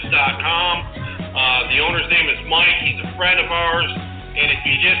redlinegoods.com. The owner's name is Mike. He's a friend of ours. And if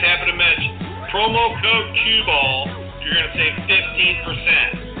you just happen to mention promo code Cueball, you're going to save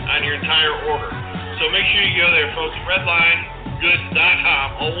 15% on your entire order. So make sure you go there, folks, redlinegoods.com,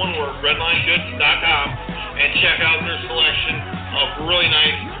 all one word, redlinegoods.com, and check out their selection of really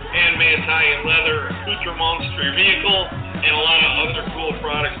nice handmade Italian leather, accoutrements for your vehicle, and a lot of other cool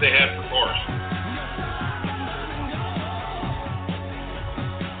products they have for cars.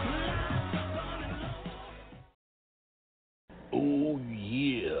 Oh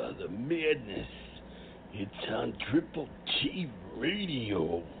yeah, the madness. It's on Triple T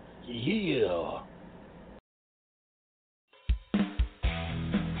Radio. Yeah.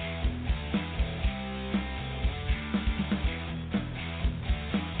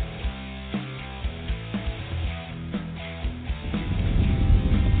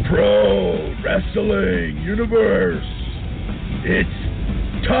 Pro Wrestling Universe.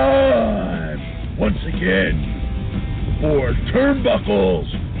 It's time once again for turnbuckles,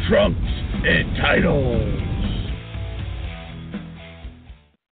 trunks, and titles.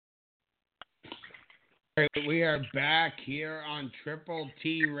 We are back here on Triple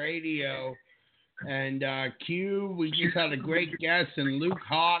T Radio, and Q, we just had a great guest, and Luke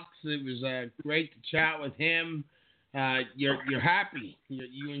Hawx. It was great to chat with him. You're happy.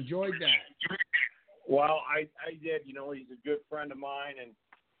 You enjoyed that. Well, I did. You know, he's a good friend of mine, and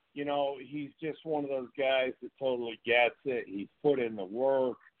you know, he's just one of those guys that totally gets it. He put in the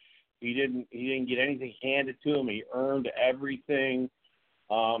work. He didn't get anything handed to him. He earned everything.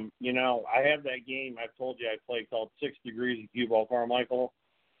 You know, I have that game I've told you I play called 6 Degrees of Cueball Carmichael.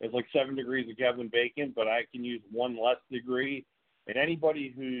 It's like 7 degrees of Kevin Bacon, but I can use one less degree. And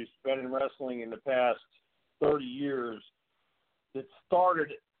anybody who's been in wrestling in the past 30 years that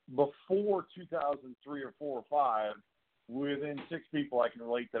started before 2003 or 4 or 5, within 6 people I can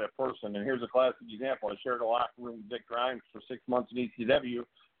relate to that person. And here's a classic example. I shared a locker room with Vic Grimes for 6 months in ECW,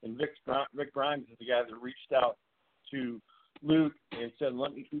 and Vic Grimes is the guy that reached out to Luke and said,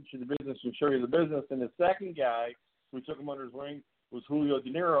 let me teach you the business and show you the business. And the second guy who took him under his wing was Julio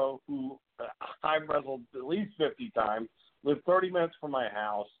De Niro, who I've wrestled at least 50 times, lived 30 minutes from my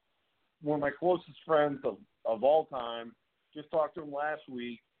house, one of my closest friends of all time. Just talked to him last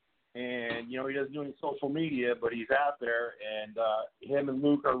week. And, you know, he doesn't do any social media, but he's out there. And him and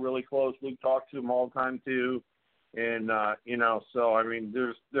Luke are really close. Luke talks to him all the time, too. And, you know, so, I mean,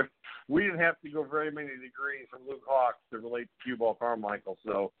 we didn't have to go very many degrees from Luke Hawx to relate to Cueball Carmichael.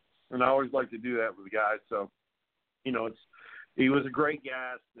 So, and I always like to do that with guys. So, you know, he was a great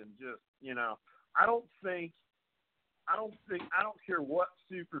guest. And just, you know, I don't care what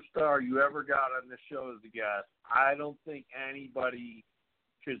superstar you ever got on this show as a guest. I don't think anybody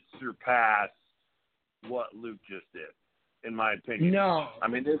could surpass what Luke just did, in my opinion. No. I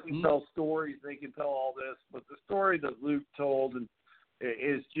mean, they can tell stories, they can tell all this, but the story that Luke told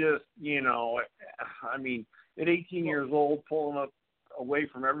is just, you know, I mean, at 18 years old, pulling up away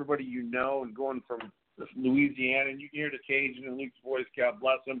from everybody you know and going from Louisiana, and you can hear the Cajun in Luke's voice, God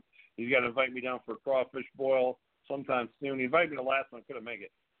bless him. He's got to invite me down for a crawfish boil sometime soon. He invited me to last one, couldn't make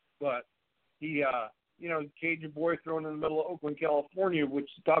it. But he, you know, Cajun boy thrown in the middle of Oakland, California, which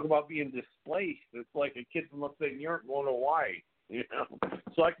talk about being displaced. It's like a kid from upstate New York going to Hawaii, you know.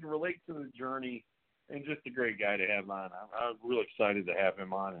 So I can relate to the journey, and just a great guy to have on. I'm really excited to have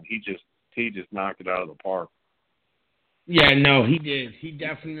him on, and he just knocked it out of the park. Yeah, no, he did. He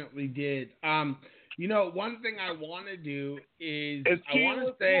definitely did. You know, one thing I want to do is it's I want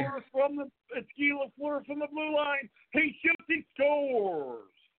to say it's Guy LaFleur from the blue line. He shoots, he scores.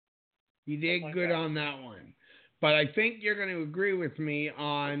 He did good on that one. But I think you're going to agree with me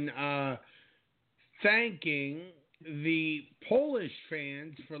on thanking the Polish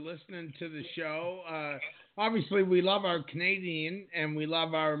fans for listening to the show. Obviously, we love our Canadian and we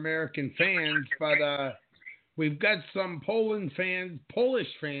love our American fans, but we've got some Polish fans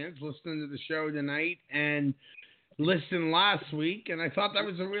listening to the show tonight and listened last week, and I thought that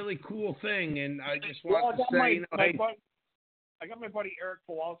was a really cool thing. And I just want to say, I got my buddy Eric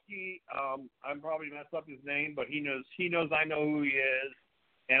Kowalski. I'm probably messed up his name, but he knows I know who he is.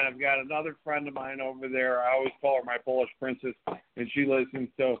 And I've got another friend of mine over there. I always call her my Polish princess, and she listens.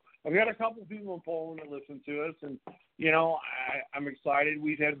 So I've got a couple people in Poland that listen to us, and, I'm excited.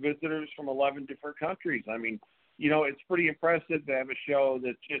 We've had visitors from 11 different countries. I mean, it's pretty impressive to have a show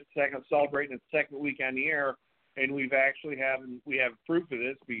that's just celebrating its second week on the air, and we have proof of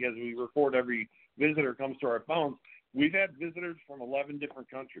this because we record every visitor comes to our phones. We've had visitors from 11 different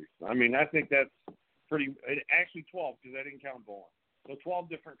countries. I mean, I think that's actually 12 because I didn't count Poland. So 12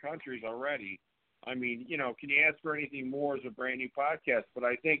 different countries already. I mean, can you ask for anything more as a brand new podcast? But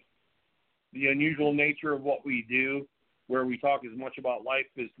I think the unusual nature of what we do, where we talk as much about life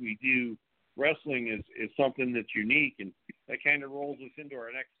as we do wrestling, is something that's unique, and that kind of rolls us into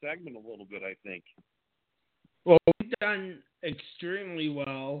our next segment a little bit, I think. Well, we've done extremely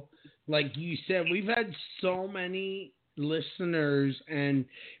well. Like you said, we've had so many listeners and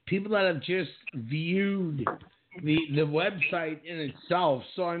people that have just viewed the website in itself.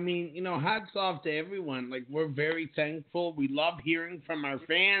 So, I mean, hats off to everyone. Like, we're very thankful. We love hearing from our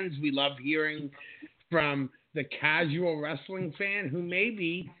fans. We love hearing from the casual wrestling fan who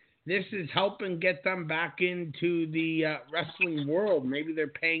maybe this is helping get them back into the wrestling world. Maybe they're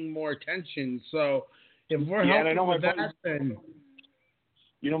paying more attention. So, if we're helping with that, then...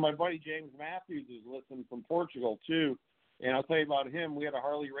 my buddy James Matthews is listening from Portugal, too. And I'll tell you about him. We had a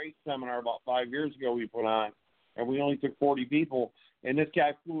Harley race seminar about 5 years ago we put on, and we only took 40 people. And this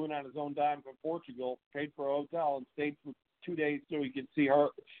guy flew in on his own dime from Portugal, paid for a hotel, and stayed for 2 days so he could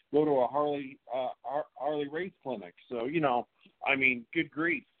go to a Harley race clinic. So, I mean, good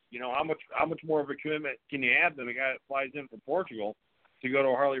grief. How much more of a commitment can you have than a guy that flies in from Portugal to go to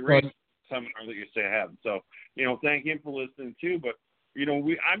a Harley race seminar that you say have? So, thank him for listening too. But,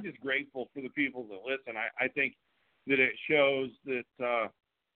 I'm just grateful for the people that listen. I think that it shows that,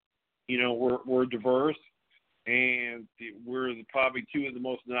 we're diverse, and we're probably two of the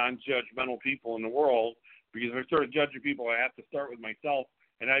most non-judgmental people in the world, because if I started judging people, I have to start with myself,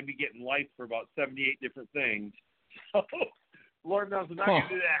 and I'd be getting life for about 78 different things. So, Lord knows I'm not going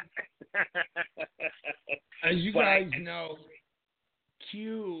to do that. As you guys know,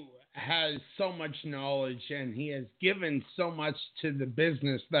 Q has so much knowledge, and he has given so much to the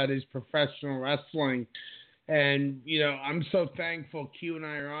business that is professional wrestling. And, I'm so thankful Q and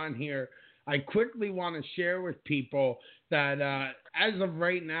I are on here. I quickly want to share with people that as of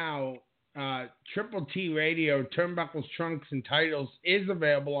right now, Triple T Radio, Turnbuckles, Trunks, and Titles is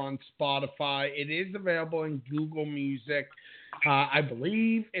available on Spotify. It is available in Google Music. I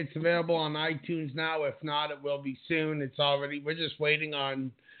believe it's available on iTunes now. If not, it will be soon. We're just waiting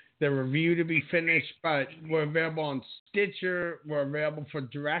on the review to be finished, but we're available on Stitcher. We're available for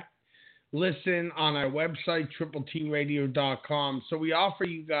direct listen on our website, tripletradio.com. So we offer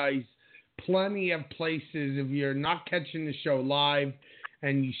you guys plenty of places if you're not catching the show live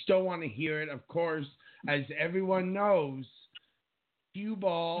and you still want to hear it. Of course, as everyone knows,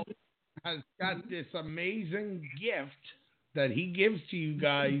 Cueball has got this amazing gift that he gives to you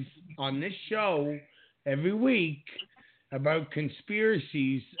guys on this show every week about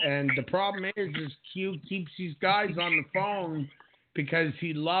conspiracies. And the problem is Q keeps these guys on the phone because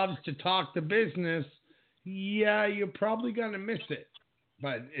he loves to talk to business. Yeah, you're probably going to miss it.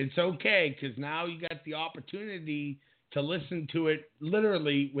 But it's okay, because now you got the opportunity to listen to it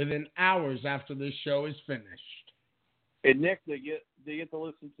literally within hours after this show is finished. And Nick, they get to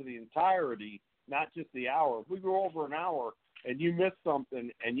listen to the entirety, not just the hour. If we go over an hour and you miss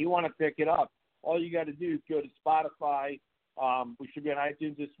something and you want to pick it up, all you got to do is go to Spotify. We should be on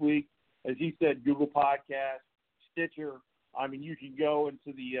iTunes this week. As he said, Google Podcast, Stitcher. I mean, you can go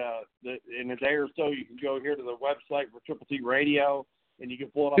into in a day or so, you can go here to the website for Triple T Radio, and you can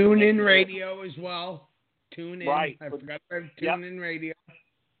pull it up. Tune in radio as well. Tune in. Right. I forgot to have Tune in radio.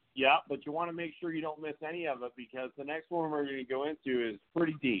 Yeah, but you want to make sure you don't miss any of it, because the next one we're going to go into is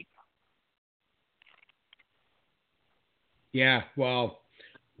pretty deep. Yeah, well,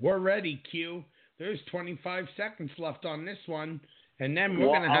 we're ready, Q. There's 25 seconds left on this one, and then we're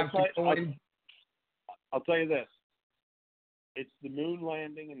going to have to go in. I'll tell you this. It's the moon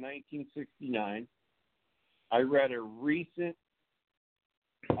landing in 1969. I read a recent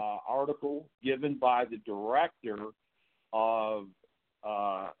article given by the director of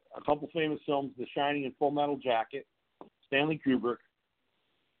a couple famous films, The Shining and Full Metal Jacket, Stanley Kubrick,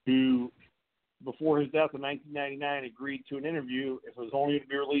 who, before his death in 1999, agreed to an interview if it was only to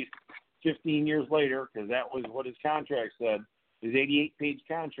be released 15 years later, because that was what his contract said, his 88-page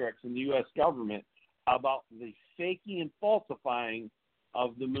contract from the U.S. government, about the faking and falsifying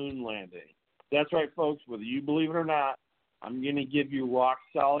of the moon landing. That's right, folks. Whether you believe it or not, I'm going to give you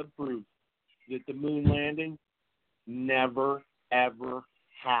rock-solid proof that the moon landing never, ever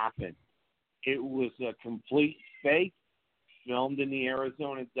happen. It was a complete fake, filmed in the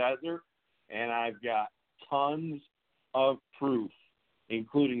Arizona desert, and I've got tons of proof,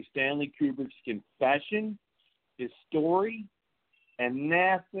 including Stanley Kubrick's confession, his story, and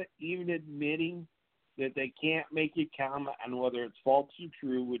NASA even admitting that they can't make a comment on whether it's false or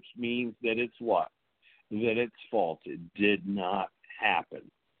true, which means that it's what? That it's false. It did not happen.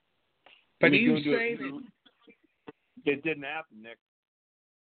 But you say that it didn't happen, Nick.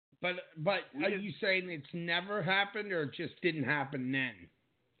 But are you saying it's never happened, or it just didn't happen then?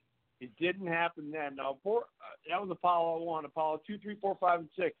 It didn't happen then. Now, that was Apollo 1, Apollo 2, 3, 4, 5, and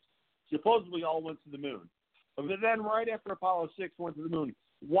 6. Supposedly all went to the moon. But then right after Apollo 6 went to the moon,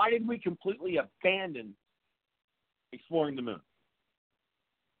 why did we completely abandon exploring the moon?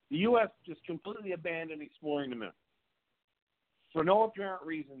 The U.S. just completely abandoned exploring the moon. For no apparent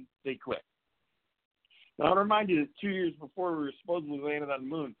reason, they quit. Now, I'll remind you that 2 years before we were supposedly landed on the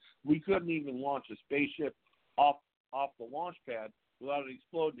moon, we couldn't even launch a spaceship off the launch pad without it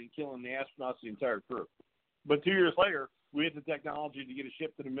exploding and killing the astronauts, the entire crew. But 2 years later, we had the technology to get a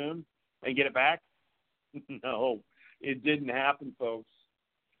ship to the moon and get it back. No, it didn't happen, folks.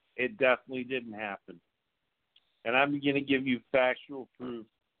 It definitely didn't happen. And I'm going to give you factual proof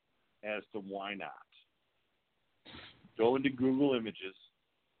as to why not. Go into Google Images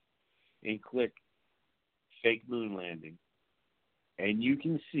and click fake moon landing, and you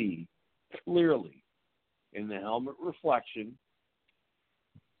can see clearly in the helmet reflection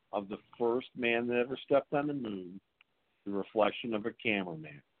of the first man that ever stepped on the moon, the reflection of a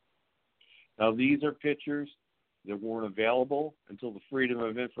cameraman. Now, these are pictures that weren't available until the Freedom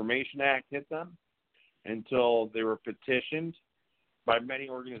of Information Act hit them, until they were petitioned by many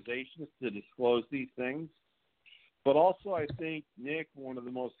organizations to disclose these things. But also, I think, Nick, one of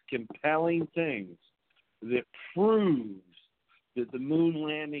the most compelling things that proves that the moon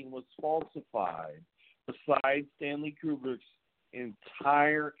landing was falsified, besides Stanley Kubrick's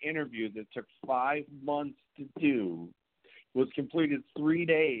entire interview that took 5 months to do, was completed 3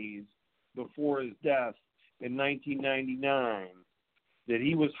 days before his death in 1999, that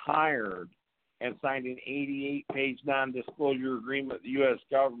he was hired and signed an 88-page non-disclosure agreement with the U.S.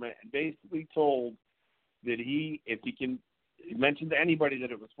 government and basically told that if he can mention to anybody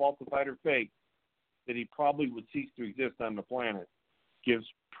that it was falsified or fake, that he probably would cease to exist on the planet. Gives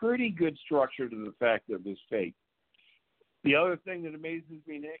pretty good structure to the fact that it was fake. The other thing that amazes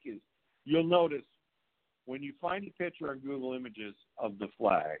me, Nick, is you'll notice when you find a picture on Google Images of the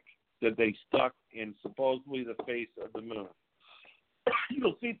flag that they stuck in supposedly the face of the moon,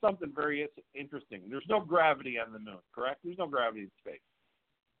 you'll see something very interesting. There's no gravity on the moon, correct? There's no gravity in space.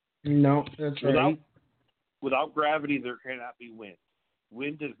 No, that's right. Without gravity, there cannot be wind.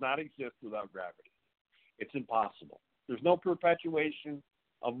 Wind does not exist without gravity. It's impossible. There's no perpetuation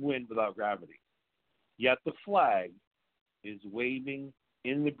of wind without gravity. Yet the flag is waving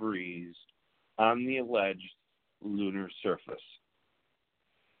in the breeze on the alleged lunar surface.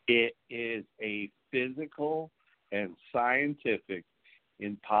 It is a physical and scientific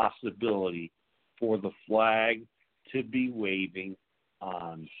impossibility for the flag to be waving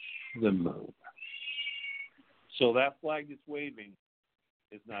on the moon. So that flag that's waving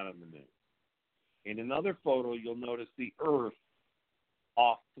is not on the moon. In another photo, you'll notice the Earth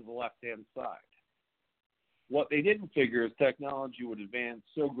off to the left-hand side. What they didn't figure is technology would advance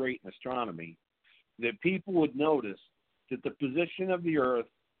so great in astronomy that people would notice that the position of the Earth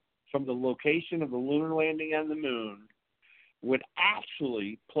from the location of the lunar landing on the moon would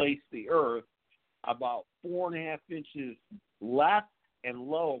actually place the Earth about 4.5 inches left and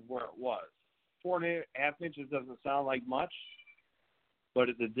low of where it was. 4.5 inches doesn't sound like much, but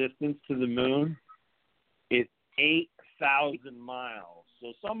at the distance to the moon, it's 8,000 miles.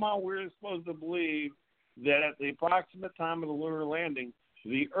 So somehow we're supposed to believe that at the approximate time of the lunar landing,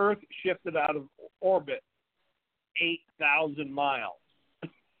 the Earth shifted out of orbit 8,000 miles.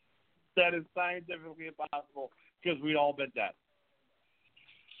 That is scientifically impossible because we'd all been dead.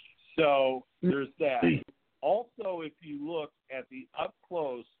 So there's that. Also, if you look at the up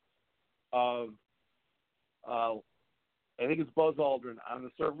close of, I think it's Buzz Aldrin on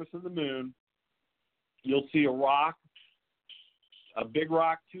the surface of the moon, you'll see a rock, a big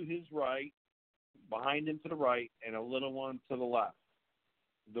rock to his right, behind him to the right, and a little one to the left.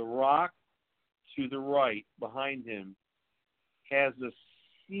 The rock to the right, behind him, has a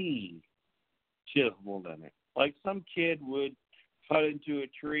C chiseled in it. Like some kid would cut into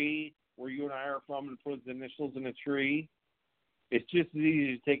a tree where you and I are from and put his initials in a tree. It's just as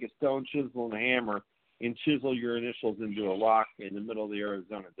easy to take a stone chisel and a hammer and chisel your initials into a rock in the middle of the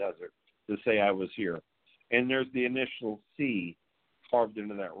Arizona desert to say I was here. And there's the initial C carved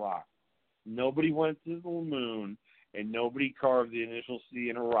into that rock. Nobody went to the moon, and nobody carved the initial C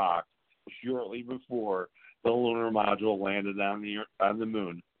in a rock shortly before the lunar module landed on the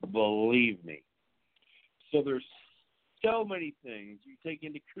moon. Believe me. So there's so many things. You take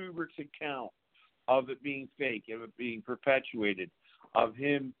into Kubrick's account of it being fake, of it being perpetuated, of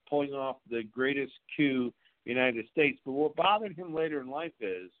him pulling off the greatest coup in the United States. But what bothered him later in life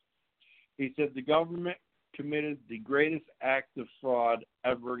is he said the government committed the greatest act of fraud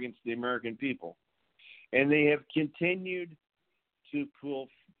ever against the American people. And they have continued to pull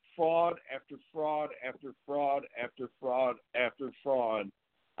fraud after fraud after fraud after fraud after fraud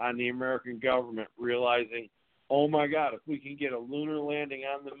on the American government, realizing, oh my God, if we can get a lunar landing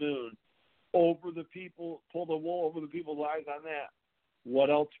on the moon over the people, pull the wool over the people's eyes on that, what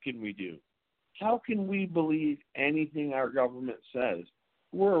else can we do? How can we believe anything our government says?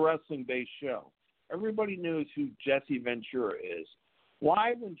 We're a wrestling-based show. Everybody knows who Jesse Ventura is.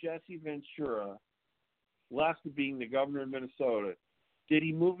 Why, when Jesse Ventura left being the governor of Minnesota, did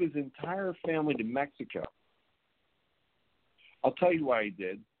he move his entire family to Mexico? I'll tell you why he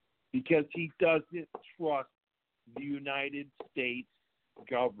did. Because he doesn't trust the United States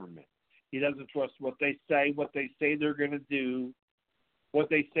government. He doesn't trust what they say they're going to do, what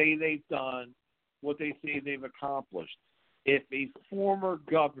they say they've done, what they say they've accomplished. If a former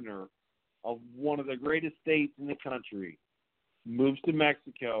governor of one of the greatest states in the country moves to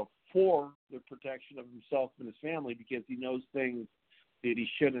Mexico for the protection of himself and his family because he knows things that he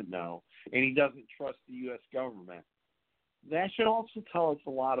shouldn't know, and he doesn't trust the U.S. government, that should also tell us a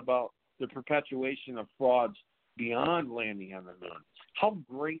lot about the perpetuation of frauds beyond landing on the moon. How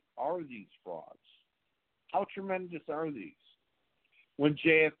great are these frauds? How tremendous are these? When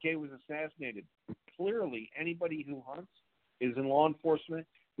JFK was assassinated, clearly anybody who hunts, is in law enforcement,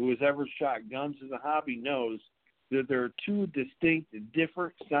 who has ever shot guns as a hobby knows that there are two distinct,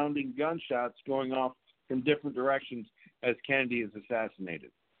 different sounding gunshots going off from different directions as Kennedy is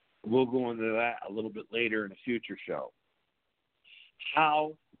assassinated. We'll go into that a little bit later in a future show.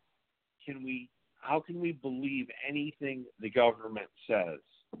 How can we believe anything the government says?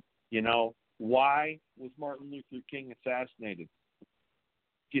 You know, why was Martin Luther King assassinated?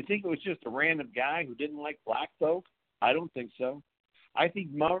 Do you think it was just a random guy who didn't like black folk? I don't think so. I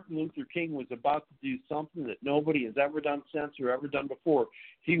think Martin Luther King was about to do something that nobody has ever done since or ever done before.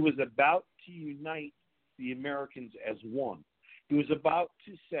 He was about to unite the Americans as one. He was about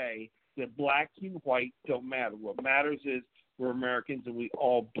to say that black and white don't matter. What matters is we're Americans and we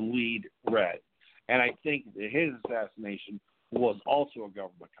all bleed red. And I think that his assassination was also a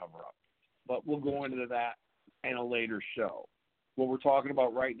government cover-up. But we'll go into that in a later show. What we're talking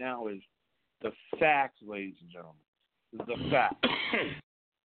about right now is the facts, ladies and gentlemen. The fact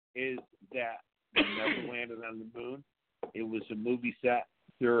is that they never landed on the moon. It was a movie set.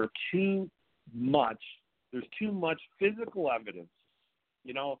 There's too much physical evidence.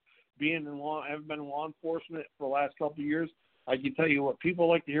 You know, having been in law enforcement for the last couple of years, I can tell you what people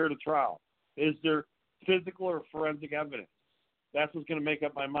like to hear at a trial. Is there physical or forensic evidence? That's what's going to make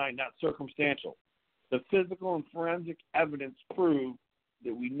up my mind, not circumstantial. The physical and forensic evidence prove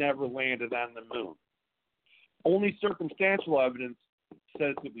that we never landed on the moon. Only circumstantial evidence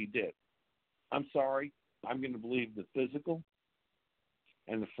says that we did. I'm sorry. I'm going to believe the physical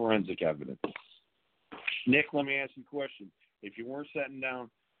and the forensic evidence. Nick, let me ask you a question. If you weren't sitting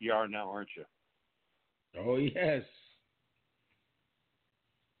down, you are now, aren't you? Oh, yes.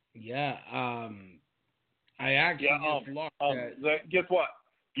 Yeah. I actually just looked at... Guess what?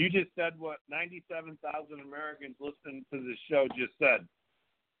 You just said what 97,000 Americans listening to this show just said.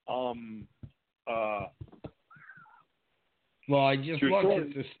 Well, I just looked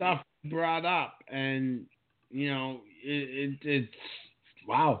at the stuff brought up, and you know, it's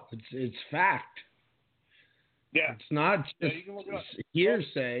wow, it's fact. Yeah, it's not just you can look it up.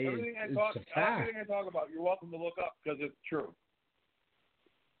 hearsay. Everything it's a fact. Everything I talk about, you're welcome to look up because it's true.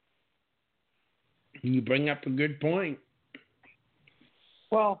 You bring up a good point.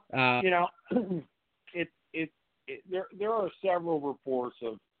 Well, you know, there are several reports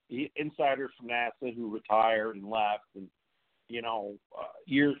of insiders from NASA who retired and left, and you know,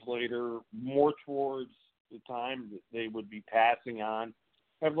 years later, more towards the time that they would be passing on,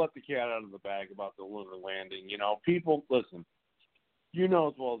 have let the cat out of the bag about the lunar landing. You know, people, listen, you know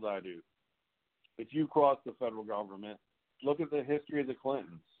as well as I do, if you cross the federal government, look at the history of the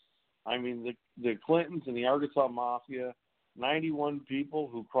Clintons. I mean, the Clintons and the Arkansas Mafia, 91 people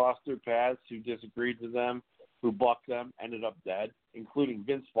who crossed their paths, who disagreed with them, who bucked them, ended up dead, including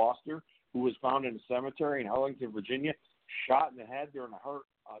Vince Foster, who was found in a cemetery in Arlington, Virginia, shot in the head during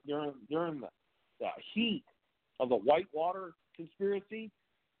the heat of the Whitewater conspiracy,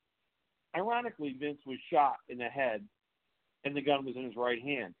 ironically, Vince was shot in the head and the gun was in his right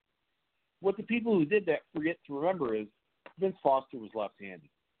hand. What the people who did that forget to remember is Vince Foster was left-handed.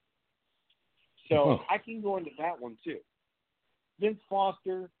 So I can go into that one too. Vince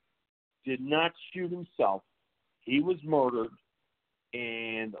Foster did not shoot himself. He was murdered.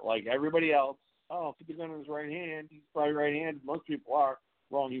 And like everybody else, put the gun in his right hand. He's probably right-handed. Most people are.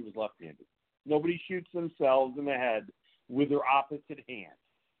 Wrong, he was left-handed. Nobody shoots themselves in the head with their opposite hand.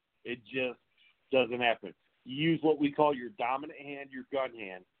 It just doesn't happen. You use what we call your dominant hand, your gun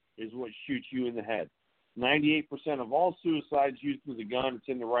hand, is what shoots you in the head. 98% of all suicides used with a gun, it's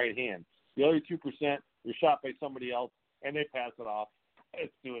in the right hand. The other 2%, you're shot by somebody else, and they pass it off as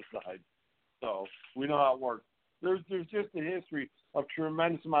suicide. So we know how it works. There's just a history of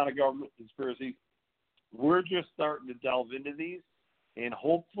tremendous amount of government conspiracies. We're just starting to delve into these, and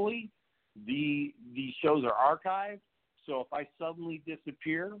hopefully these shows are archived. So if I suddenly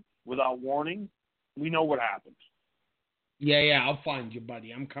disappear without warning, we know what happens. Yeah, I'll find you,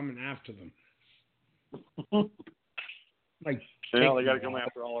 buddy. I'm coming after them. They got to come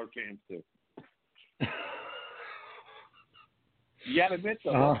after all our cans too. You got to admit,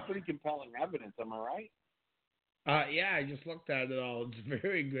 though, that's pretty compelling evidence. Am I right? Yeah, I just looked at it all. It's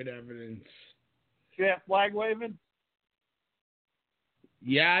very good evidence. See that flag waving?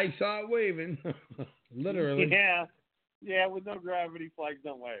 Yeah, I saw it waving. Literally. Yeah, with no gravity, flags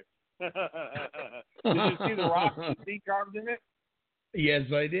don't wave. Did you see the rock you see carved in it?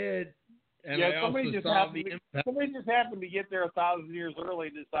 Yes, I did. And I somebody just happened to get there 1,000 years early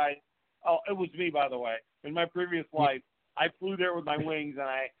and decide. Oh, it was me, by the way. In my previous life, I flew there with my wings and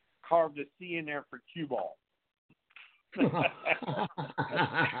I carved a C in there for Cueball.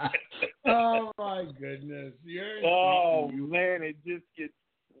 Oh my goodness! Man, it just gets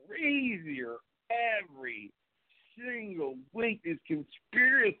crazier every single week. These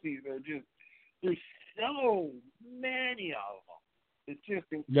conspiracies there's so many of them. It's just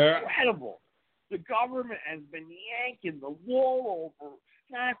incredible. The government has been yanking the wool over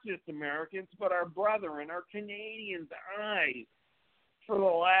not just Americans, but our brethren, our Canadians' eyes for the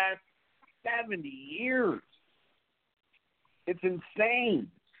last 70 years. It's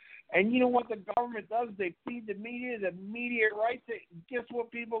insane. And you know what the government does? They feed the media. The media writes it. Guess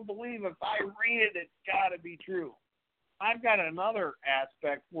what people believe? If I read it, it's got to be true. I've got another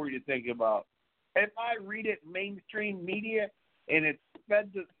aspect for you to think about. If I read it mainstream media and it's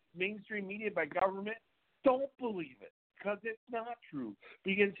fed to mainstream media by government, don't believe it because it's not true.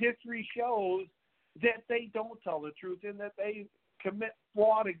 Because history shows that they don't tell the truth and that they commit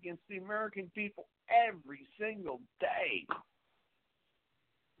fraud against the American people every single day.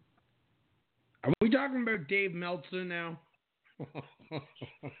 Are we talking about Dave Meltzer now?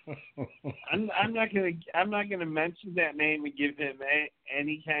 I'm not gonna mention that name and give him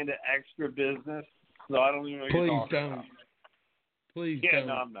any kind of extra business. So I don't even know what you're talking about. Please don't. don't.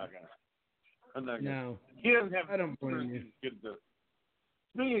 No, I'm not gonna. No. He doesn't have. I don't blame you.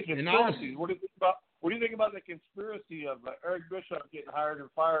 Speaking of conspiracies, what do you think about the conspiracy of Eric Bischoff getting hired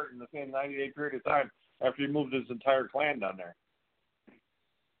and fired in the same 90-day period of time after he moved his entire clan down there?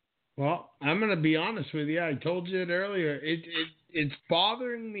 Well, I'm going to be honest with you. I told you it earlier. It's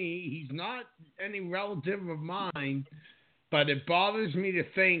bothering me. He's not any relative of mine, but it bothers me to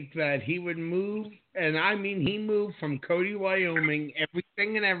think that he would move, and I mean he moved from Cody, Wyoming,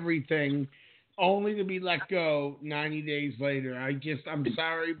 everything, only to be let go 90 days later. I'm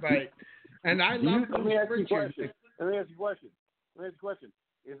sorry, but, and I love Let me ask you a question.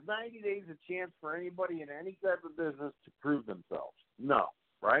 Is 90 days a chance for anybody in any type of business to prove themselves? No.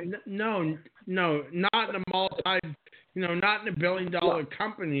 Right? No, not in not in a billion-dollar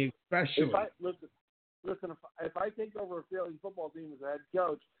company, especially. If I take over a failing football team as a head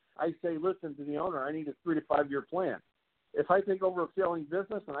coach, I say, listen to the owner, I need a 3 to 5 year plan. If I take over a failing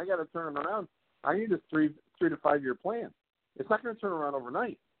business and I got to turn them around, I need a 3 to 5 year plan. It's not going to turn around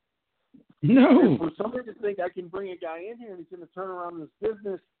overnight. No. And for somebody to think I can bring a guy in here and he's going to turn around this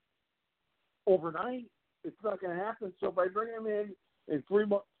business overnight, it's not going to happen. So if I bring him in 3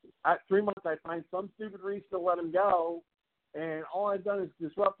 months, I find some stupid reason to let him go, and all I've done is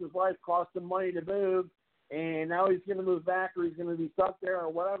disrupt his life, cost him money to move, and now he's going to move back or he's going to be stuck there or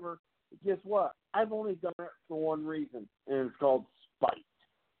whatever. Guess what? I've only done it for one reason, and it's called spite.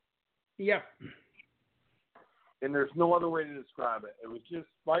 Yep. And there's no other way to describe it. It was just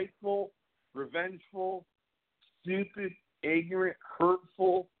spiteful, revengeful, stupid, ignorant,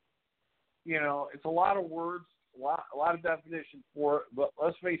 hurtful. It's a lot of words. A lot of definitions for it, but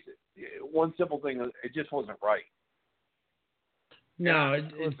let's face it, one simple thing, it just wasn't right. No,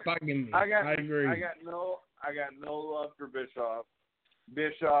 it's bugging me. I agree. I got I got no love for Bischoff.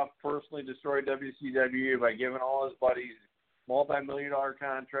 Bischoff personally destroyed WCW by giving all his buddies multi-million-dollar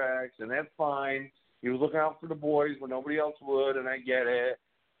contracts, and that's fine. He was looking out for the boys when nobody else would, and I get it.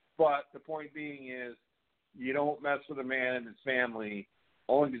 But the point being is, you don't mess with a man and his family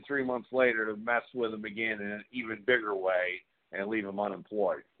only to 3 months later to mess with him again in an even bigger way and leave him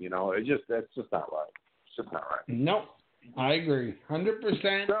unemployed. That's just not right. It's just not right. Nope. I agree.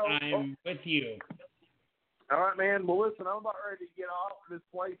 100%. I'm with you. All right, man. Well, listen, I'm about ready to get off this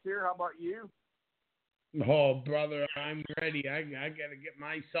place here. How about you? Oh, brother, I'm ready. I got to get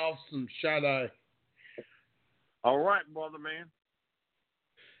myself some shut-eye. All right, brother, man.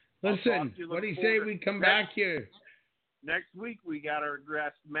 Listen, what do you say we come back here? Next week, we got our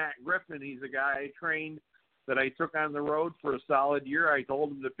guest, Matt Griffin. He's a guy I trained that I took on the road for a solid year. I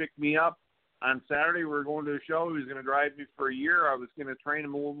told him to pick me up. On Saturday, we were going to a show. He was going to drive me for a year. I was going to train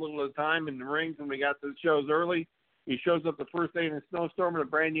him a little at a time in the rings when we got to the shows early. He shows up the first day in a snowstorm in a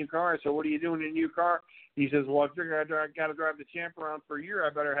brand new car. I said, "What are you doing in a new car?" He says, "Well, if you're got to drive the Champ around for a year, I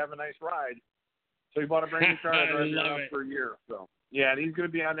better have a nice ride." So he bought a brand new car and drives around for a year. So, yeah, and he's going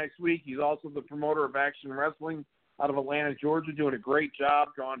to be on next week. He's also the promoter of Action Wrestling out of Atlanta, Georgia, doing a great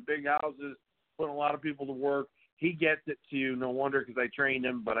job, drawing big houses, putting a lot of people to work. He gets it too. No wonder, because I trained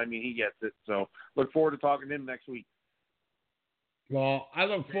him, but, he gets it. So look forward to talking to him next week. Well, I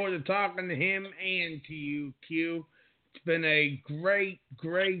look forward to talking to him and to you, Q. It's been a great,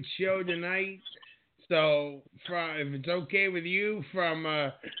 great show tonight. So if it's okay with you, from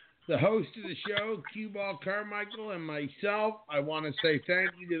the host of the show, Cueball Carmichael, and myself, I want to say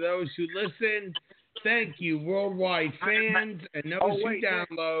thank you to those who listened. Thank you, worldwide fans, and those who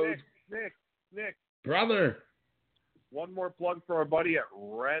download. Nick. Brother. One more plug for our buddy at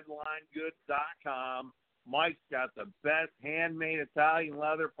redlinegoods.com. Mike's got the best handmade Italian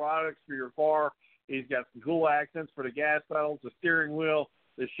leather products for your car. He's got some cool accents for the gas pedals, the steering wheel,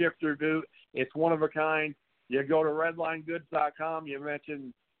 the shifter boot. It's one of a kind. You go to redlinegoods.com. You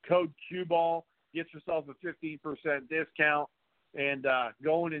mention code Cueball. Get yourself a 15% discount. And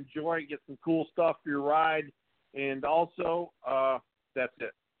go and enjoy. Get some cool stuff for your ride. And also, that's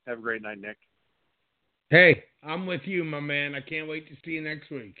it. Have a great night, Nick. Hey, I'm with you, my man. I can't wait to see you next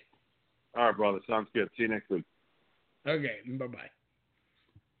week. All right, brother. Sounds good. See you next week. Okay. Bye-bye.